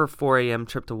 except for her 4 a.m.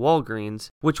 trip to Walgreens,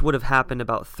 which would have happened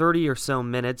about 30 or so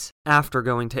minutes after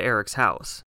going to Eric's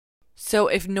house. So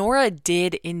if Nora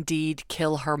did indeed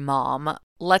kill her mom,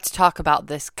 let's talk about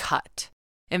this cut.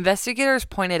 Investigators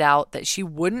pointed out that she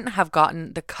wouldn't have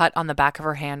gotten the cut on the back of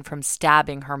her hand from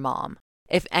stabbing her mom.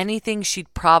 If anything,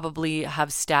 she'd probably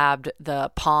have stabbed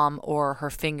the palm or her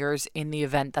fingers in the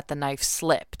event that the knife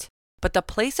slipped. But the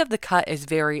place of the cut is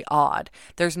very odd.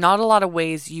 There's not a lot of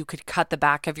ways you could cut the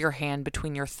back of your hand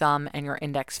between your thumb and your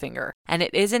index finger. And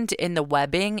it isn't in the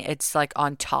webbing, it's like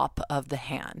on top of the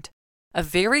hand. A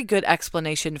very good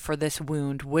explanation for this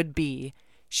wound would be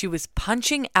she was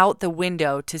punching out the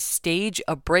window to stage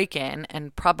a break-in,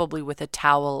 and probably with a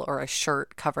towel or a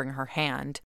shirt covering her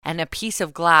hand. and a piece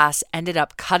of glass ended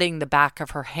up cutting the back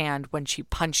of her hand when she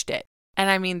punched it. And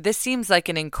I mean, this seems like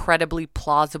an incredibly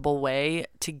plausible way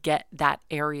to get that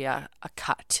area a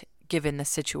cut, given the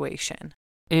situation.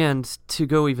 And to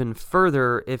go even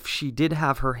further, if she did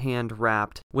have her hand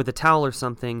wrapped with a towel or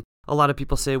something, a lot of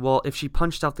people say, well, if she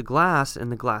punched out the glass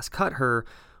and the glass cut her,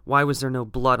 why was there no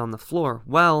blood on the floor?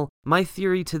 Well, my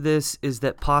theory to this is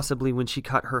that possibly when she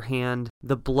cut her hand,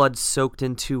 the blood soaked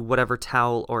into whatever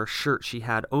towel or shirt she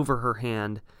had over her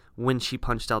hand when she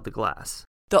punched out the glass.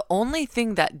 The only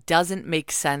thing that doesn't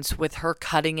make sense with her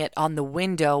cutting it on the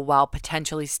window while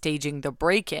potentially staging the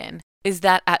break-in is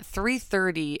that at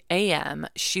 3:30 a.m.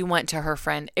 she went to her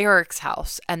friend Eric's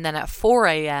house, and then at 4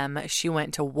 a.m. she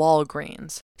went to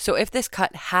Walgreens. So if this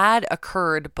cut had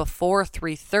occurred before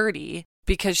 3:30,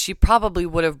 because she probably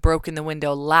would have broken the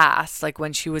window last, like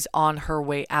when she was on her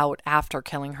way out after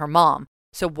killing her mom.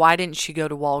 So why didn't she go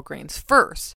to Walgreens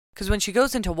first? Because when she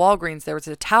goes into Walgreens, there was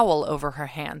a towel over her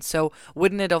hand. So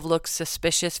wouldn't it have looked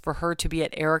suspicious for her to be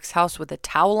at Eric's house with a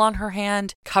towel on her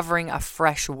hand, covering a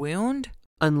fresh wound?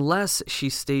 Unless she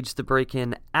staged the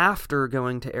break-in after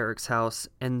going to Eric's house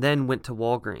and then went to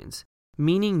Walgreens,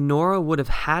 meaning Nora would have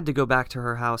had to go back to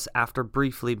her house after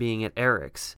briefly being at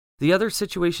Eric's. The other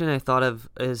situation I thought of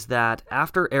is that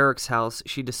after Eric's house,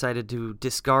 she decided to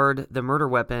discard the murder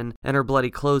weapon and her bloody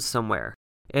clothes somewhere.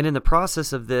 And in the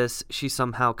process of this, she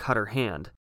somehow cut her hand.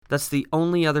 That's the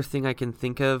only other thing I can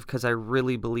think of because I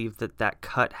really believe that that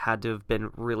cut had to have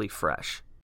been really fresh.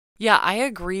 Yeah, I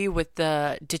agree with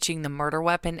the ditching the murder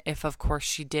weapon if, of course,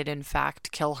 she did in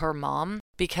fact kill her mom,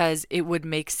 because it would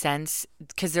make sense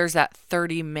because there's that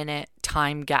 30-minute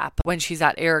time gap when she's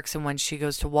at Eric's and when she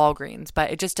goes to Walgreens. But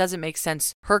it just doesn't make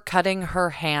sense her cutting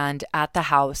her hand at the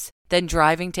house, then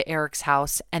driving to Eric's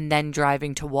house, and then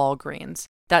driving to Walgreens.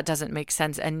 That doesn't make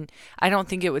sense. And I don't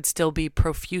think it would still be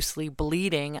profusely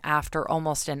bleeding after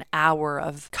almost an hour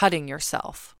of cutting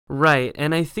yourself. Right,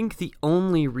 and I think the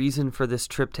only reason for this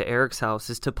trip to Eric's house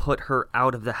is to put her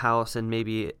out of the house and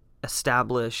maybe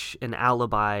establish an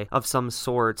alibi of some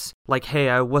sorts, like, hey,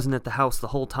 I wasn't at the house the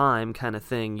whole time kind of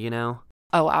thing, you know?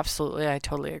 Oh, absolutely. I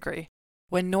totally agree.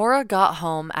 When Nora got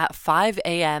home at 5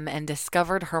 a.m. and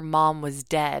discovered her mom was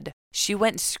dead, she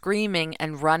went screaming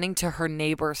and running to her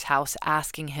neighbor's house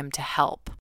asking him to help.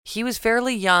 He was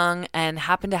fairly young and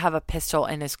happened to have a pistol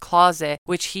in his closet,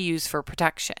 which he used for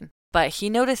protection. But he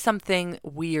noticed something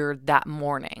weird that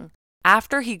morning.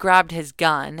 After he grabbed his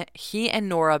gun, he and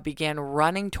Nora began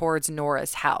running towards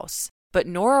Nora's house. But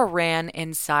Nora ran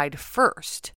inside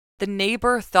first. The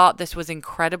neighbor thought this was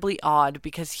incredibly odd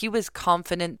because he was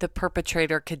confident the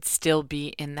perpetrator could still be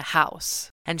in the house.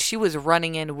 And she was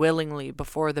running in willingly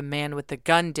before the man with the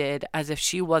gun did, as if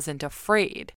she wasn't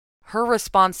afraid. Her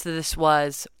response to this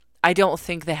was, I don't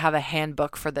think they have a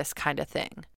handbook for this kind of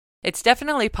thing. It's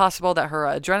definitely possible that her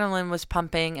adrenaline was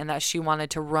pumping and that she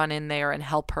wanted to run in there and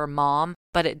help her mom,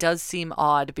 but it does seem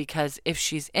odd because if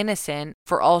she's innocent,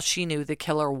 for all she knew, the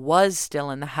killer was still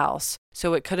in the house,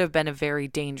 so it could have been a very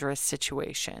dangerous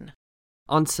situation.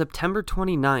 On September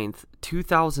 29th,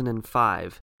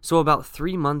 2005, so about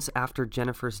 3 months after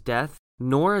Jennifer's death,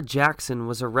 Nora Jackson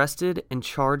was arrested and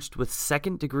charged with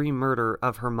second-degree murder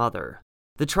of her mother.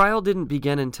 The trial didn't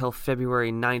begin until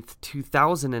February 9th,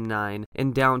 2009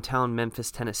 in downtown Memphis,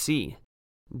 Tennessee.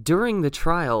 During the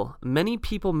trial, many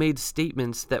people made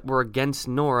statements that were against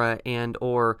Nora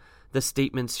and/or the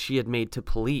statements she had made to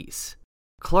police.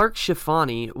 Clark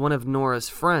Schifani, one of Nora's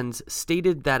friends,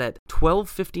 stated that at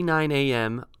 12:59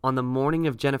 a.m. on the morning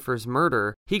of Jennifer's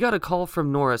murder, he got a call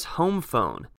from Nora's home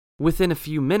phone. Within a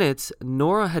few minutes,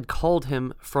 Nora had called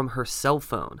him from her cell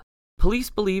phone.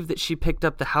 Police believe that she picked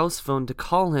up the house phone to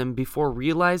call him before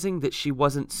realizing that she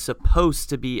wasn't supposed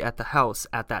to be at the house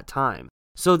at that time.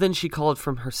 So then she called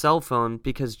from her cell phone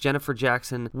because Jennifer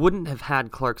Jackson wouldn't have had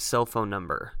Clark's cell phone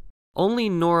number. Only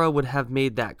Nora would have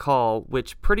made that call,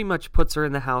 which pretty much puts her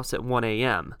in the house at 1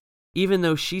 a.m., even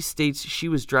though she states she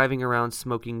was driving around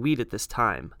smoking weed at this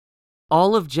time.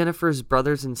 All of Jennifer's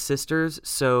brothers and sisters,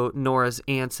 so Nora's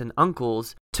aunts and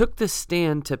uncles, took the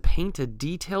stand to paint a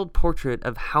detailed portrait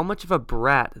of how much of a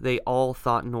brat they all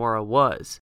thought Nora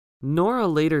was. Nora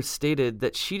later stated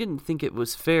that she didn't think it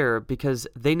was fair because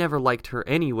they never liked her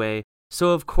anyway,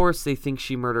 so of course they think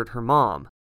she murdered her mom.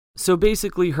 So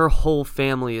basically her whole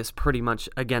family is pretty much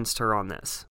against her on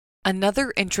this.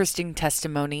 Another interesting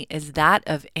testimony is that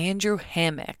of Andrew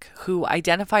Hammock, who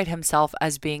identified himself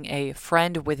as being a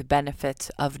friend with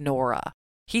benefits of Nora.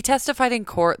 He testified in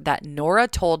court that Nora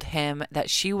told him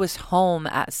that she was home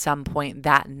at some point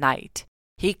that night.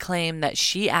 He claimed that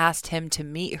she asked him to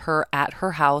meet her at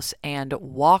her house and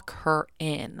walk her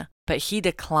in, but he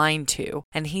declined to,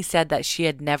 and he said that she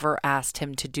had never asked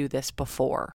him to do this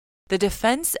before. The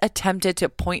defense attempted to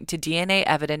point to DNA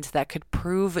evidence that could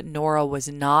prove Nora was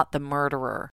not the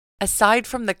murderer. Aside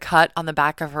from the cut on the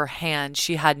back of her hand,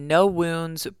 she had no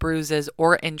wounds, bruises,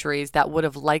 or injuries that would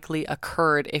have likely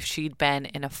occurred if she'd been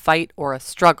in a fight or a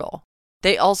struggle.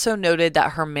 They also noted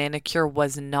that her manicure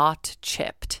was not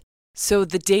chipped. So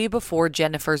the day before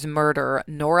Jennifer's murder,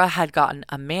 Nora had gotten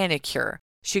a manicure.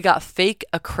 She got fake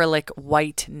acrylic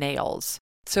white nails.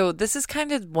 So this is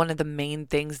kind of one of the main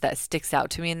things that sticks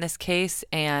out to me in this case,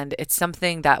 and it's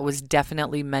something that was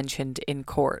definitely mentioned in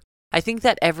court. I think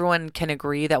that everyone can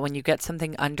agree that when you get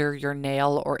something under your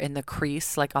nail or in the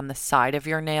crease, like on the side of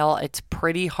your nail, it's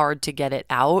pretty hard to get it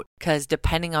out because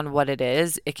depending on what it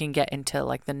is, it can get into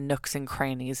like the nooks and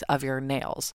crannies of your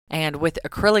nails. And with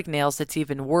acrylic nails, it's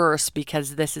even worse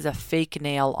because this is a fake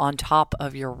nail on top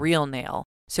of your real nail.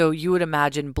 So you would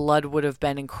imagine blood would have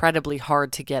been incredibly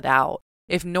hard to get out.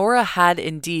 If Nora had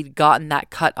indeed gotten that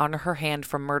cut on her hand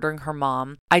from murdering her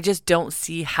mom, I just don't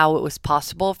see how it was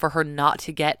possible for her not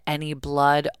to get any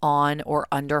blood on or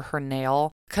under her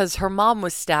nail, because her mom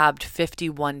was stabbed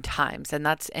 51 times, and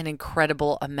that's an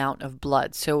incredible amount of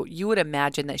blood. So you would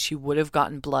imagine that she would have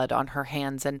gotten blood on her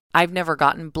hands, and I've never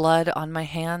gotten blood on my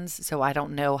hands, so I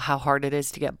don't know how hard it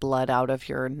is to get blood out of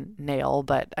your nail,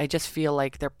 but I just feel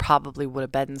like there probably would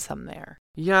have been some there.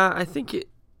 Yeah, I think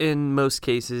in most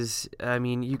cases, I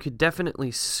mean, you could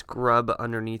definitely scrub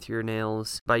underneath your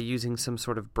nails by using some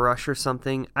sort of brush or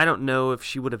something. I don't know if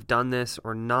she would have done this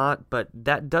or not, but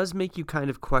that does make you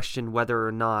kind of question whether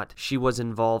or not she was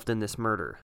involved in this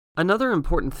murder. Another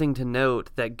important thing to note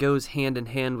that goes hand in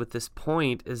hand with this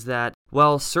point is that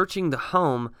while searching the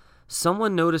home,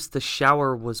 someone noticed the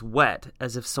shower was wet,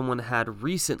 as if someone had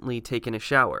recently taken a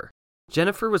shower.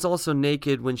 Jennifer was also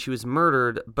naked when she was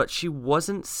murdered, but she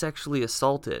wasn't sexually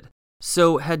assaulted.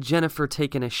 So had Jennifer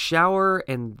taken a shower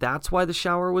and that's why the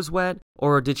shower was wet?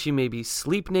 Or did she maybe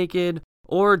sleep naked?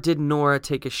 Or did Nora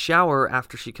take a shower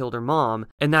after she killed her mom,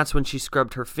 and that's when she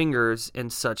scrubbed her fingers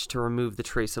and such to remove the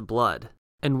trace of blood?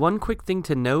 And one quick thing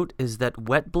to note is that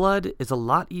wet blood is a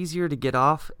lot easier to get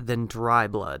off than dry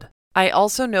blood. I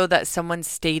also know that someone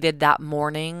stated that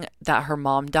morning that her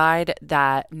mom died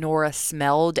that Nora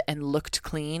smelled and looked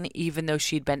clean, even though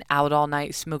she'd been out all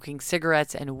night smoking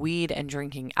cigarettes and weed and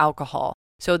drinking alcohol.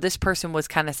 So this person was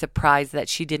kind of surprised that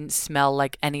she didn't smell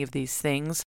like any of these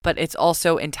things, but it's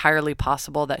also entirely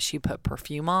possible that she put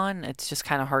perfume on. It's just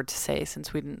kind of hard to say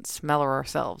since we didn't smell her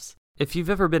ourselves. If you've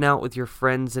ever been out with your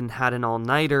friends and had an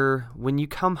all-nighter, when you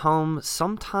come home,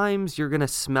 sometimes you're going to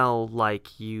smell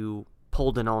like you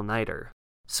pulled an all-nighter.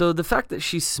 So the fact that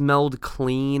she smelled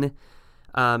clean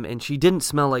and she didn't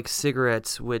smell like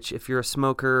cigarettes, which if you're a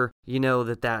smoker, you know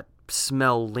that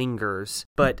smell lingers.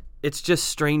 But it's just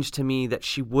strange to me that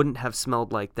she wouldn't have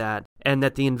smelled like that and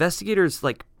that the investigators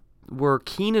were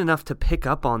keen enough to pick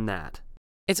up on that.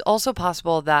 It's also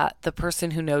possible that the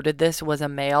person who noted this was a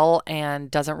male and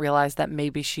doesn't realize that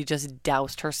maybe she just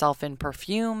doused herself in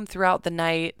perfume throughout the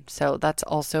night. So that's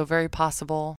also very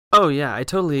possible. Oh yeah, I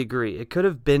totally agree. It could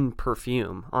have been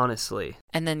perfume, honestly.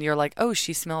 And then you're like, oh,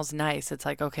 she smells nice. It's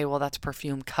like, okay, well, that's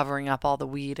perfume covering up all the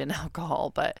weed and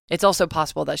alcohol. But it's also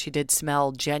possible that she did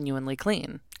smell genuinely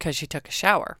clean because she took a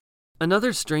shower.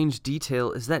 Another strange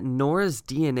detail is that Nora's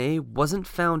DNA wasn't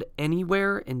found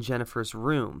anywhere in Jennifer's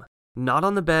room. Not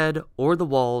on the bed, or the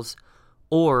walls,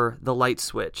 or the light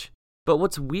switch. But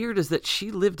what's weird is that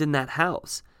she lived in that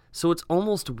house, so it's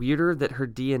almost weirder that her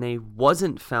DNA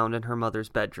wasn't found in her mother's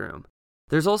bedroom.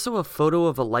 There's also a photo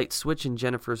of a light switch in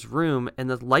Jennifer's room, and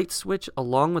the light switch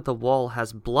along with the wall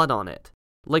has blood on it.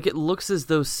 Like it looks as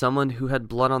though someone who had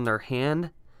blood on their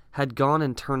hand had gone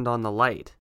and turned on the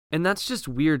light. And that's just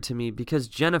weird to me because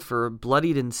Jennifer,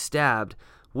 bloodied and stabbed,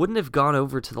 wouldn't have gone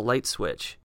over to the light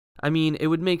switch. I mean, it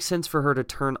would make sense for her to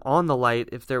turn on the light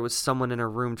if there was someone in her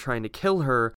room trying to kill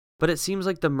her, but it seems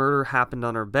like the murder happened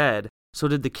on her bed. So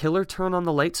did the killer turn on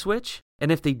the light switch?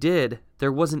 And if they did,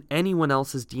 there wasn't anyone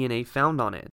else's DNA found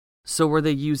on it. So were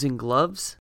they using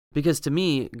gloves? Because to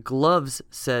me, gloves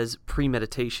says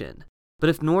premeditation. But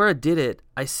if Nora did it,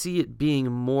 I see it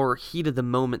being more heat of the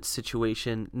moment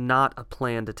situation, not a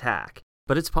planned attack.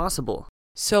 But it's possible.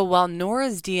 So while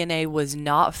Nora's DNA was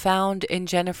not found in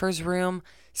Jennifer's room,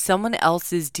 someone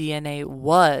else's DNA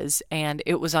was, and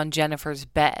it was on Jennifer's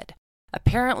bed.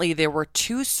 Apparently, there were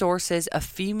two sources of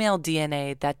female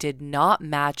DNA that did not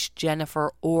match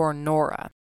Jennifer or Nora.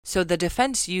 So the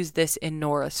defense used this in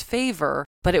Nora's favor,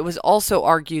 but it was also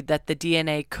argued that the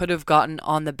DNA could have gotten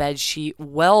on the bed sheet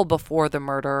well before the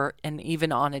murder and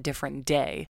even on a different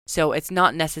day. So it's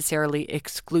not necessarily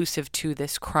exclusive to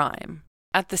this crime.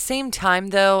 At the same time,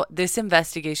 though, this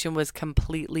investigation was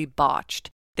completely botched.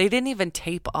 They didn't even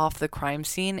tape off the crime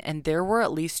scene, and there were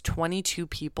at least 22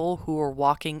 people who were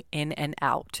walking in and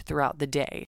out throughout the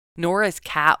day. Nora's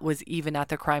cat was even at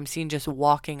the crime scene just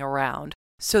walking around.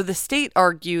 So the state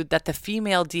argued that the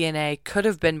female DNA could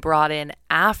have been brought in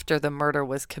after the murder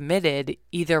was committed,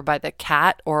 either by the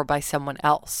cat or by someone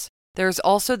else. There's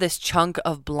also this chunk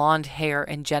of blonde hair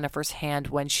in Jennifer's hand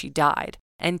when she died.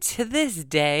 And to this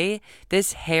day,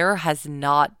 this hair has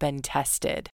not been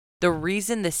tested. The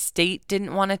reason the state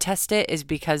didn't want to test it is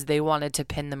because they wanted to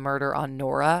pin the murder on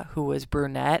Nora, who was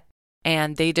brunette,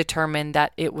 and they determined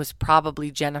that it was probably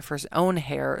Jennifer's own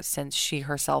hair since she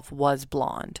herself was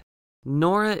blonde.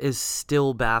 Nora is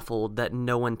still baffled that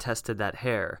no one tested that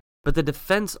hair, but the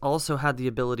defense also had the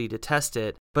ability to test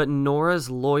it, but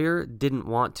Nora's lawyer didn't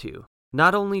want to.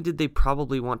 Not only did they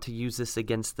probably want to use this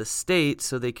against the state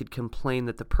so they could complain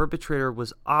that the perpetrator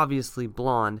was obviously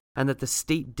blonde and that the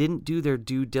state didn't do their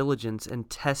due diligence and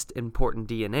test important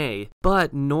DNA,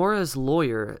 but Nora's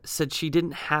lawyer said she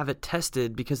didn't have it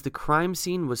tested because the crime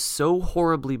scene was so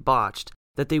horribly botched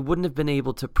that they wouldn't have been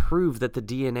able to prove that the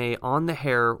DNA on the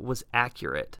hair was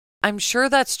accurate. I'm sure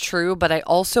that's true, but I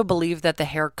also believe that the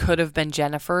hair could have been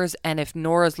Jennifer's, and if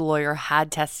Nora's lawyer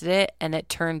had tested it and it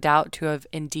turned out to have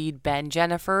indeed been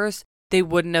Jennifer's, they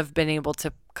wouldn't have been able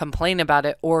to complain about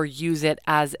it or use it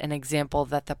as an example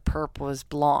that the perp was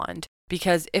blonde.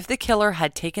 Because if the killer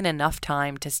had taken enough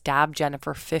time to stab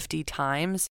Jennifer 50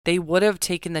 times, they would have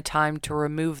taken the time to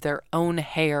remove their own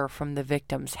hair from the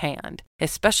victim's hand,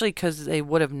 especially because they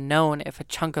would have known if a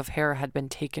chunk of hair had been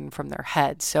taken from their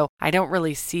head. So I don't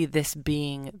really see this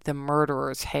being the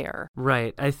murderer's hair.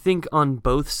 Right. I think on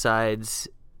both sides,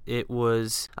 it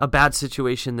was a bad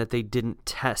situation that they didn't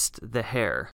test the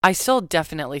hair. I still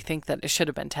definitely think that it should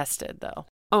have been tested, though.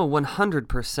 Oh,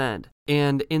 100%.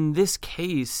 And in this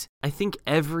case, I think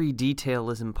every detail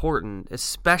is important,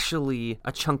 especially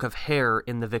a chunk of hair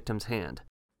in the victim's hand.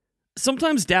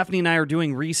 Sometimes Daphne and I are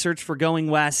doing research for Going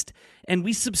West, and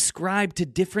we subscribe to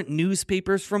different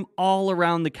newspapers from all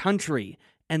around the country,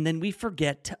 and then we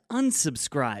forget to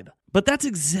unsubscribe. But that's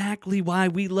exactly why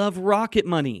we love Rocket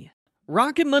Money.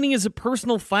 Rocket Money is a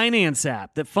personal finance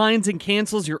app that finds and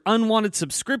cancels your unwanted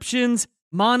subscriptions,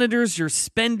 monitors your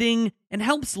spending, and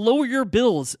helps lower your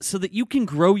bills so that you can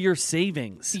grow your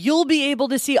savings. You'll be able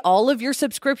to see all of your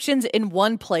subscriptions in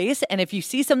one place, and if you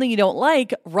see something you don't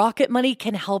like, Rocket Money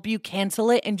can help you cancel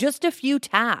it in just a few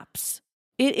taps.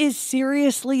 It is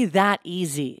seriously that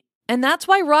easy. And that's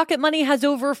why Rocket Money has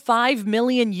over 5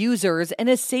 million users and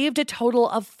has saved a total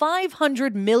of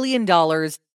 $500 million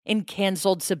in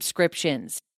canceled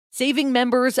subscriptions, saving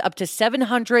members up to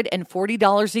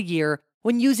 $740 a year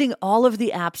when using all of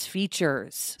the app's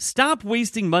features. Stop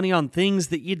wasting money on things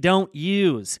that you don't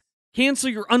use. Cancel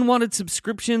your unwanted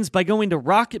subscriptions by going to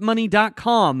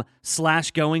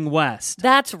rocketmoney.com/goingwest.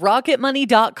 That's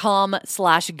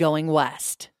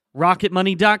rocketmoney.com/goingwest.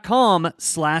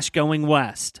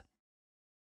 rocketmoney.com/goingwest.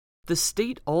 The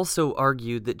state also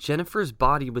argued that Jennifer's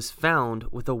body was found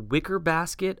with a wicker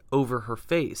basket over her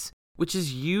face, which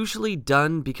is usually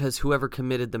done because whoever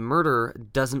committed the murder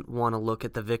doesn't want to look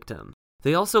at the victim.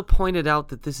 They also pointed out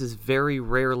that this is very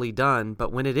rarely done,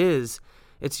 but when it is,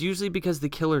 it's usually because the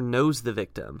killer knows the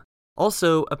victim.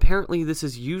 Also, apparently this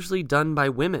is usually done by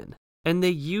women. And they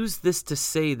used this to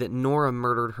say that Nora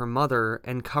murdered her mother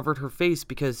and covered her face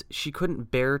because she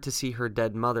couldn't bear to see her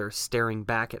dead mother staring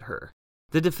back at her.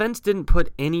 The defense didn't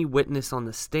put any witness on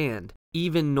the stand.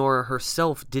 Even Nora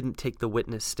herself didn't take the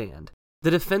witness stand.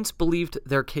 The defense believed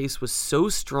their case was so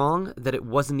strong that it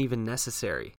wasn't even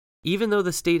necessary. Even though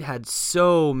the state had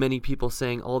so many people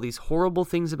saying all these horrible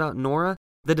things about Nora,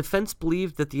 the defense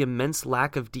believed that the immense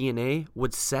lack of DNA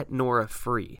would set Nora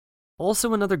free.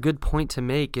 Also, another good point to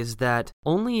make is that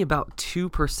only about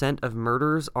 2% of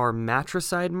murders are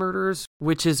matricide murders,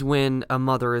 which is when a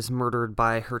mother is murdered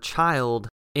by her child,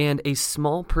 and a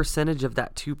small percentage of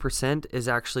that 2% is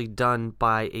actually done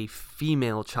by a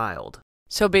female child.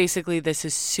 So basically, this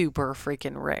is super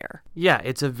freaking rare. Yeah,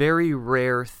 it's a very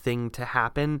rare thing to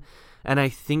happen, and I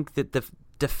think that the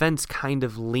defense kind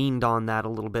of leaned on that a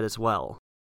little bit as well.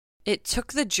 It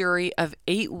took the jury of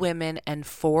 8 women and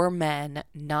 4 men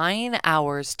 9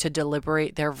 hours to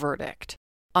deliberate their verdict.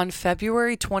 On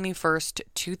February 21st,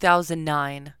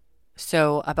 2009,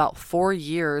 so about 4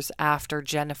 years after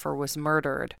Jennifer was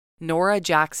murdered, Nora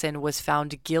Jackson was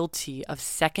found guilty of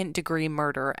second-degree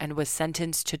murder and was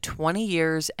sentenced to 20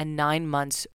 years and 9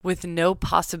 months with no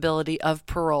possibility of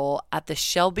parole at the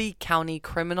Shelby County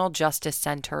Criminal Justice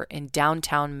Center in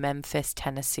downtown Memphis,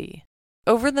 Tennessee.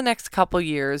 Over the next couple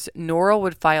years, Nora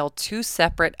would file 2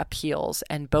 separate appeals,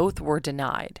 and both were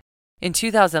denied. In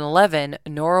 2011,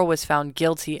 Nora was found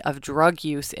guilty of drug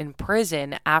use in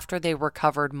prison after they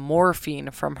recovered morphine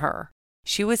from her.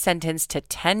 She was sentenced to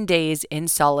 10 days in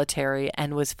solitary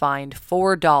and was fined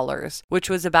 $4, which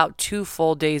was about 2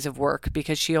 full days of work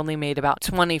because she only made about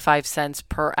 25 cents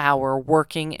per hour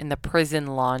working in the prison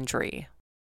laundry.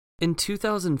 In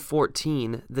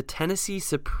 2014, the Tennessee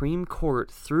Supreme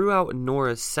Court threw out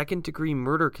Nora's second-degree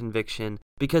murder conviction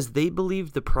because they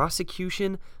believed the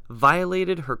prosecution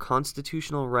violated her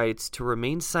constitutional rights to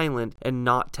remain silent and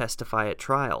not testify at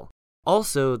trial.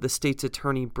 Also, the state's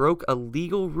attorney broke a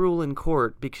legal rule in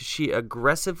court because she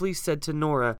aggressively said to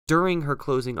Nora during her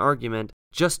closing argument,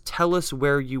 "Just tell us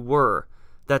where you were.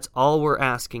 That's all we're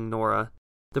asking, Nora."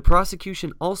 The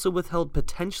prosecution also withheld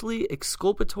potentially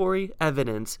exculpatory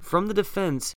evidence from the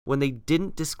defense when they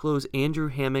didn't disclose Andrew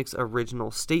Hammock's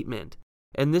original statement,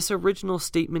 and this original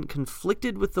statement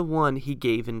conflicted with the one he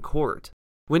gave in court.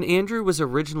 When Andrew was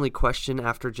originally questioned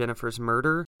after Jennifer's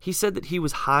murder, he said that he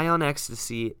was high on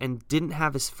ecstasy and didn't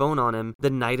have his phone on him the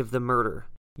night of the murder.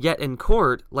 Yet in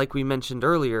court, like we mentioned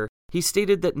earlier, he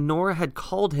stated that Nora had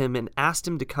called him and asked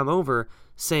him to come over,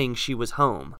 saying she was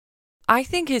home. I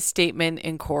think his statement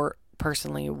in court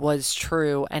personally was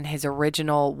true and his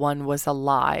original one was a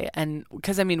lie. And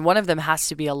because, one of them has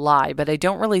to be a lie, but I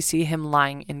don't really see him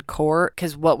lying in court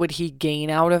because what would he gain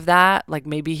out of that? Like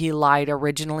maybe he lied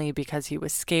originally because he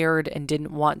was scared and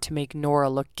didn't want to make Nora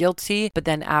look guilty, but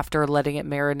then after letting it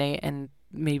marinate and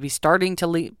maybe starting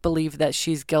to believe that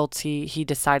she's guilty, he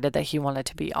decided that he wanted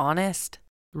to be honest.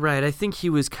 Right, I think he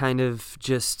was kind of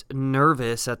just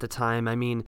nervous at the time.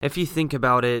 If you think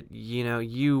about it,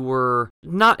 you were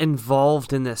not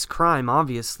involved in this crime,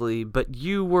 obviously, but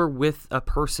you were with a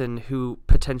person who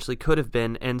potentially could have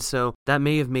been, and so that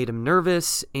may have made him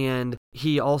nervous, and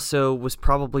he also was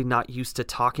probably not used to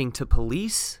talking to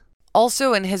police.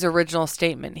 Also, in his original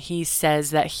statement, he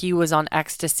says that he was on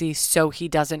ecstasy, so he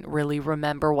doesn't really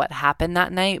remember what happened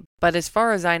that night. But as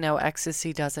far as I know,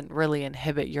 ecstasy doesn't really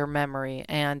inhibit your memory.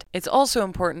 And it's also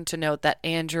important to note that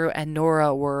Andrew and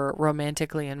Nora were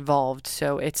romantically involved,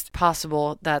 so it's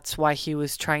possible that's why he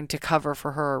was trying to cover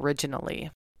for her originally.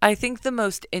 I think the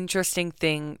most interesting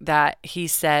thing that he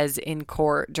says in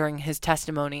court during his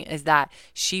testimony is that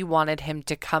she wanted him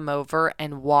to come over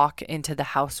and walk into the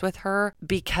house with her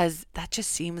because that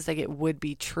just seems like it would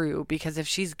be true. Because if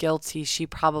she's guilty, she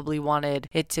probably wanted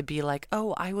it to be like,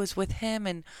 oh, I was with him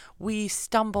and we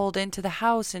stumbled into the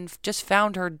house and just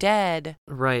found her dead.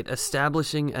 Right,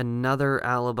 establishing another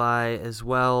alibi as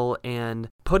well and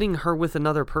putting her with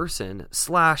another person,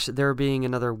 / there being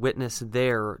another witness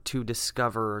there to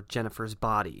discover Jennifer's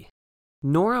body.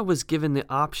 Nora was given the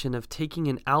option of taking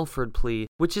an Alford plea,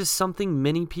 which is something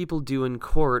many people do in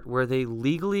court where they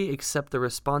legally accept the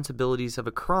responsibilities of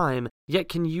a crime, yet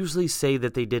can usually say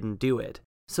that they didn't do it.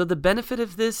 So the benefit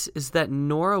of this is that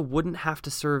Nora wouldn't have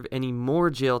to serve any more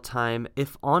jail time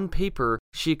if on paper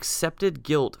she accepted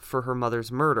guilt for her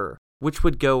mother's murder, which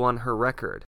would go on her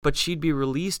record, but she'd be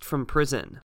released from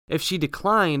prison. If she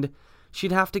declined,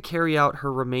 she'd have to carry out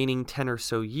her remaining 10 or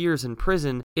so years in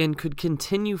prison and could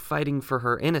continue fighting for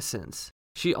her innocence.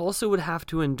 She also would have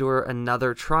to endure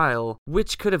another trial,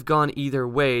 which could have gone either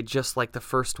way just like the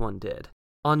first one did.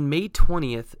 On May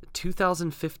 20th,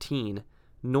 2015,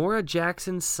 Nora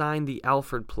Jackson signed the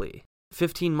Alford plea.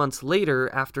 15 months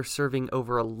later, after serving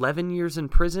over 11 years in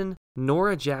prison,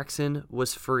 Nora Jackson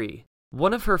was free.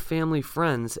 One of her family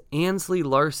friends, Ansley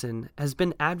Larson, has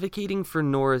been advocating for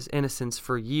Nora's innocence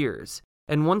for years,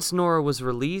 and once Nora was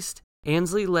released,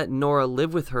 Ansley let Nora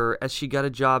live with her as she got a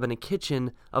job in a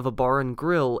kitchen of a bar and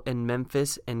grill in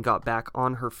Memphis and got back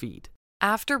on her feet.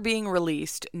 After being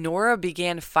released, Nora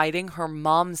began fighting her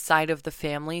mom's side of the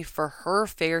family for her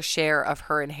fair share of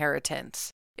her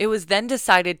inheritance. It was then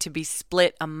decided to be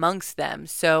split amongst them,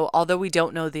 so although we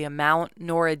don't know the amount,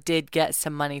 Nora did get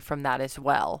some money from that as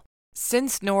well.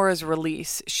 Since Nora's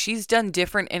release, she's done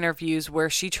different interviews where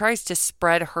she tries to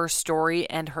spread her story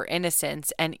and her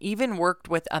innocence, and even worked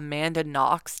with Amanda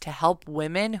Knox to help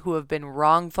women who have been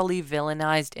wrongfully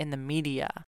villainized in the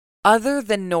media. Other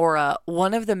than Nora,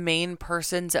 one of the main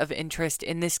persons of interest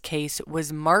in this case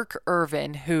was Mark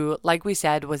Irvin, who, like we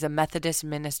said, was a Methodist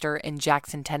minister in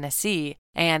Jackson, Tennessee,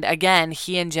 and again,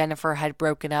 he and Jennifer had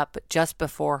broken up just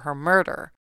before her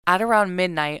murder. At around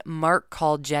midnight, Mark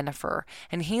called Jennifer,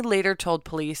 and he later told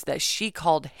police that she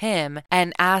called him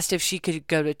and asked if she could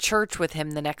go to church with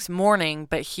him the next morning,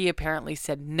 but he apparently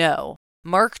said no.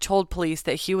 Mark told police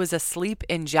that he was asleep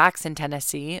in Jackson,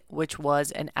 Tennessee, which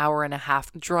was an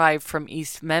hour-and-a-half drive from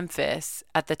East Memphis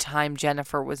at the time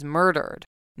Jennifer was murdered.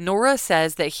 Nora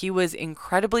says that he was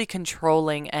incredibly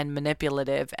controlling and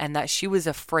manipulative and that she was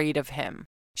afraid of him.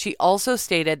 She also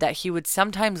stated that he would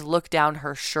sometimes look down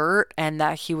her shirt and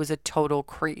that he was a total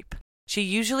creep. She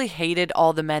usually hated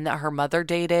all the men that her mother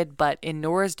dated, but in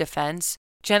Nora's defense,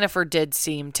 Jennifer did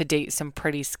seem to date some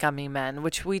pretty scummy men,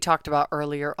 which we talked about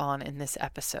earlier on in this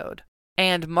episode.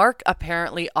 And Mark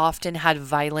apparently often had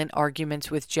violent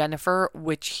arguments with Jennifer,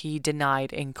 which he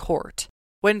denied in court.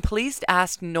 When police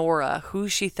asked Nora who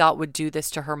she thought would do this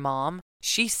to her mom,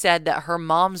 she said that her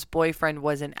mom's boyfriend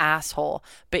was an asshole,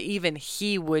 but even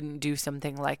he wouldn't do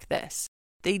something like this.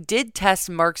 They did test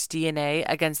Mark's DNA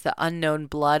against the unknown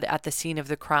blood at the scene of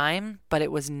the crime, but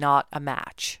it was not a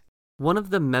match. One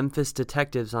of the Memphis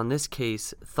detectives on this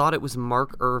case thought it was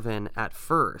Mark Irvin at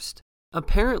first.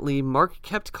 Apparently, Mark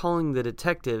kept calling the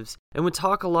detectives and would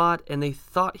talk a lot, and they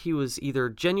thought he was either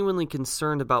genuinely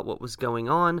concerned about what was going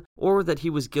on or that he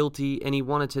was guilty and he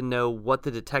wanted to know what the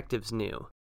detectives knew.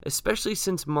 Especially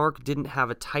since Mark didn't have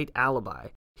a tight alibi,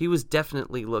 he was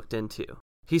definitely looked into.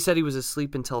 He said he was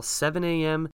asleep until 7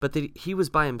 a.m., but that he was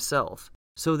by himself,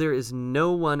 so there is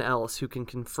no one else who can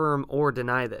confirm or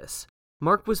deny this.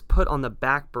 Mark was put on the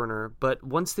back burner, but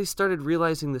once they started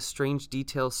realizing the strange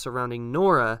details surrounding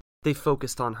Nora, they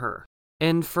focused on her.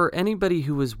 And for anybody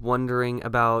who was wondering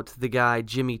about the guy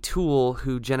Jimmy Toole,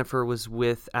 who Jennifer was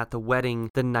with at the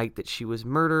wedding the night that she was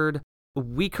murdered,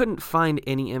 we couldn't find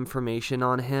any information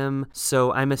on him,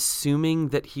 so I'm assuming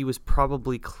that he was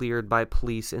probably cleared by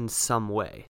police in some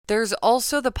way. There's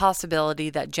also the possibility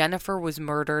that Jennifer was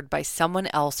murdered by someone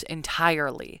else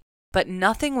entirely, but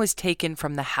nothing was taken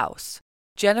from the house.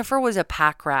 Jennifer was a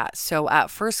pack rat, so at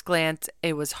first glance,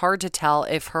 it was hard to tell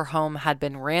if her home had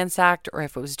been ransacked or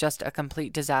if it was just a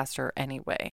complete disaster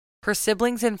anyway. Her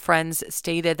siblings and friends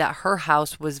stated that her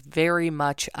house was very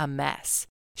much a mess.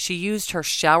 She used her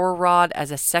shower rod as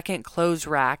a second clothes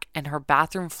rack, and her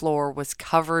bathroom floor was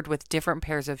covered with different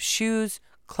pairs of shoes,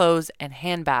 clothes, and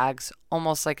handbags,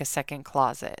 almost like a second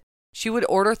closet. She would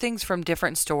order things from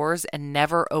different stores and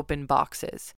never open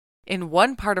boxes. In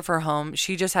one part of her home,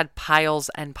 she just had piles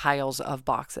and piles of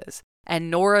boxes, and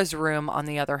Nora's room, on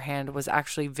the other hand, was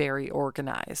actually very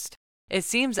organized. It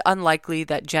seems unlikely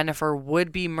that Jennifer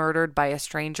would be murdered by a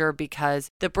stranger because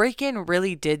the break-in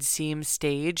really did seem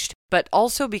staged, but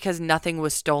also because nothing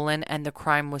was stolen and the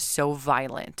crime was so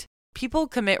violent. People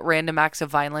commit random acts of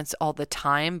violence all the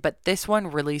time, but this one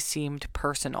really seemed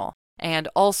personal. And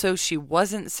also, she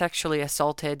wasn't sexually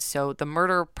assaulted, so the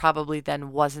murder probably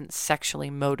then wasn't sexually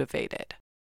motivated.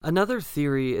 Another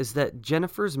theory is that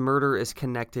Jennifer's murder is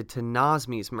connected to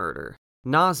Nazmi's murder.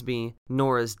 Nazmi,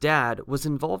 Nora's dad, was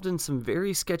involved in some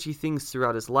very sketchy things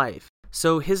throughout his life,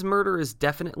 so his murder is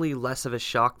definitely less of a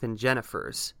shock than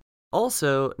Jennifer's.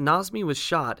 Also, Nazmi was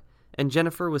shot, and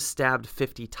Jennifer was stabbed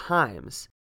 50 times.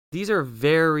 These are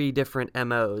very different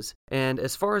MOs, and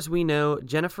as far as we know,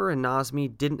 Jennifer and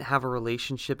Nazmi didn't have a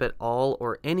relationship at all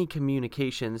or any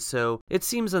communication, so it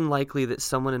seems unlikely that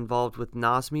someone involved with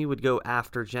Nazmi would go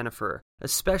after Jennifer,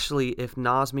 especially if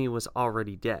Nazmi was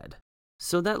already dead.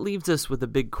 So that leaves us with a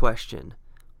big question.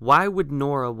 Why would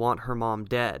Nora want her mom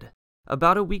dead?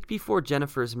 About a week before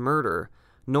Jennifer's murder,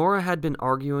 Nora had been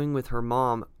arguing with her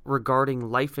mom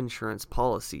regarding life insurance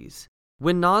policies.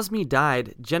 When Nazmi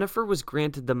died, Jennifer was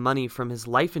granted the money from his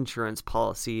life insurance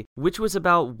policy, which was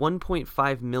about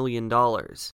 $1.5 million.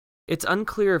 It's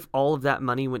unclear if all of that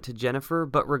money went to Jennifer,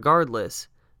 but regardless,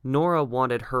 Nora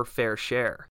wanted her fair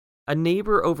share. A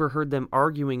neighbor overheard them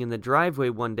arguing in the driveway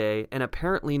one day, and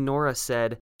apparently Nora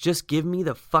said, "Just give me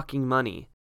the fucking money."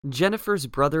 Jennifer's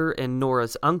brother and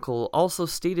Nora's uncle also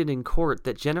stated in court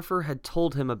that Jennifer had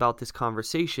told him about this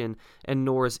conversation and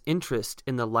Nora's interest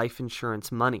in the life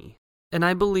insurance money. And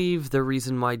I believe the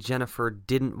reason why Jennifer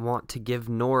didn't want to give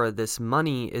Nora this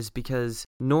money is because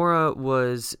Nora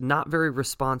was not very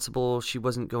responsible, she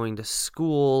wasn't going to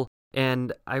school,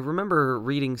 and I remember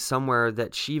reading somewhere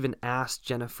that she even asked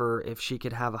Jennifer if she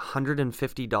could have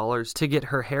 $150 to get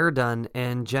her hair done,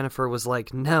 and Jennifer was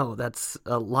like, "No, that's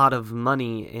a lot of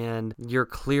money, and you're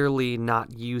clearly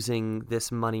not using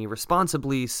this money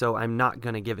responsibly, so I'm not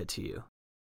going to give it to you."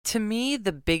 To me,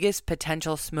 the biggest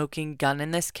potential smoking gun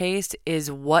in this case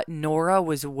is what Nora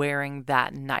was wearing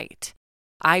that night.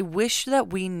 I wish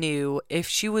that we knew if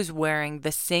she was wearing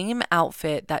the same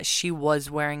outfit that she was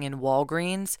wearing in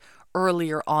Walgreens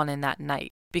earlier on in that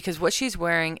night. because what she's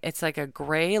wearing, it's like a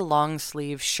gray long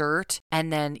sleeve shirt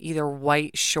and then either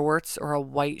white shorts or a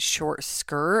white short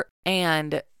skirt.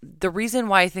 And the reason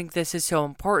why I think this is so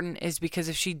important is because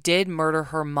if she did murder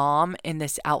her mom in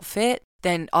this outfit,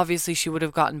 then obviously she would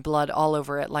have gotten blood all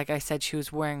over it. Like I said, she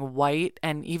was wearing white,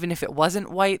 and even if it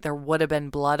wasn't white, there would have been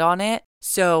blood on it.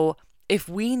 So if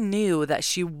we knew that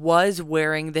she was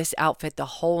wearing this outfit the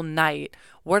whole night,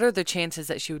 what are the chances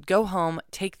that she would go home,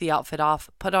 take the outfit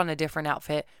off, put on a different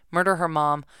outfit, murder her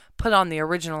mom, put on the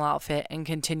original outfit, and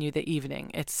continue the evening?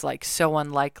 It's like so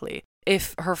unlikely.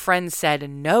 If her friends said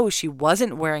no, she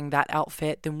wasn't wearing that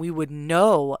outfit, then we would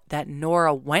know that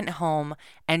Nora went home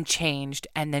and changed,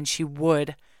 and then she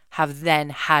would have then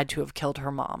had to have killed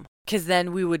her mom. Because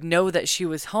then we would know that she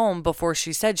was home before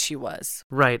she said she was.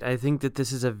 Right. I think that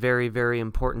this is a very, very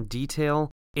important detail.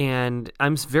 And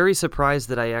I'm very surprised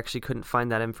that I actually couldn't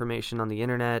find that information on the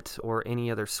internet or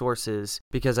any other sources,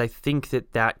 because I think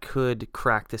that that could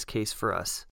crack this case for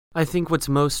us. I think what's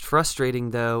most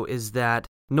frustrating, though, is that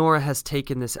Nora has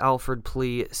taken this Alford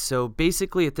plea, so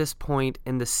basically at this point,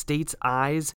 in the state's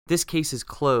eyes, this case is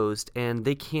closed and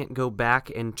they can't go back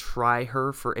and try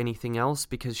her for anything else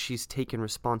because she's taken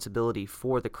responsibility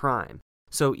for the crime.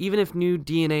 So even if new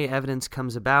DNA evidence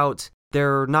comes about,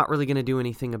 they're not really going to do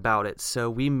anything about it, so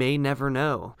we may never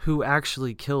know who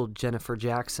actually killed Jennifer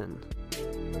Jackson.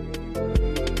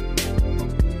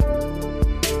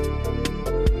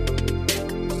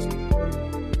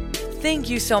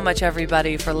 Thank you so much,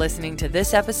 everybody, for listening to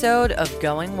this episode of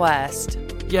Going West.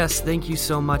 Yes, thank you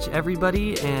so much,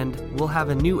 everybody, and we'll have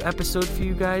a new episode for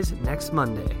you guys next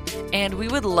Monday. And we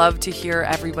would love to hear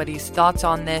everybody's thoughts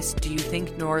on this. Do you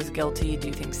think Nora's guilty? Do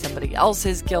you think somebody else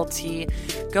is guilty?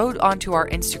 Go onto our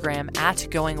Instagram at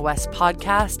Going West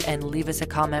Podcast and leave us a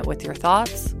comment with your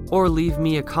thoughts. Or leave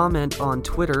me a comment on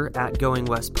Twitter at Going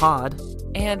West Pod.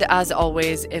 And as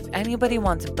always, if anybody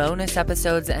wants bonus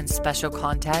episodes and special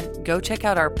content, go check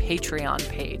out our Patreon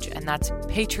page, and that's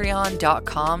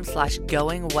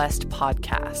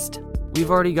patreon.com/goingwestpodcast. We've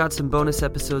already got some bonus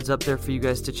episodes up there for you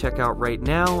guys to check out right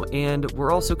now, and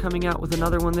we're also coming out with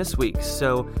another one this week,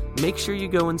 so make sure you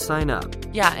go and sign up.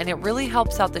 Yeah, and it really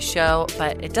helps out the show,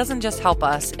 but it doesn't just help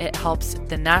us, it helps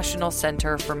the National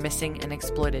Center for Missing and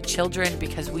Exploited Children,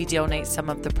 because we donate some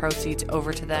of the proceeds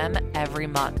over to them every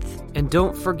month. And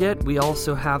don't forget, we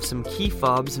also have some key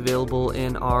fobs available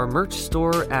in our merch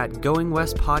store at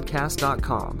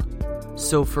goingwestpodcast.com.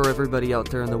 So for everybody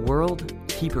out there in the world,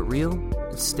 keep it real,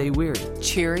 stay weird.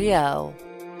 Cheerio.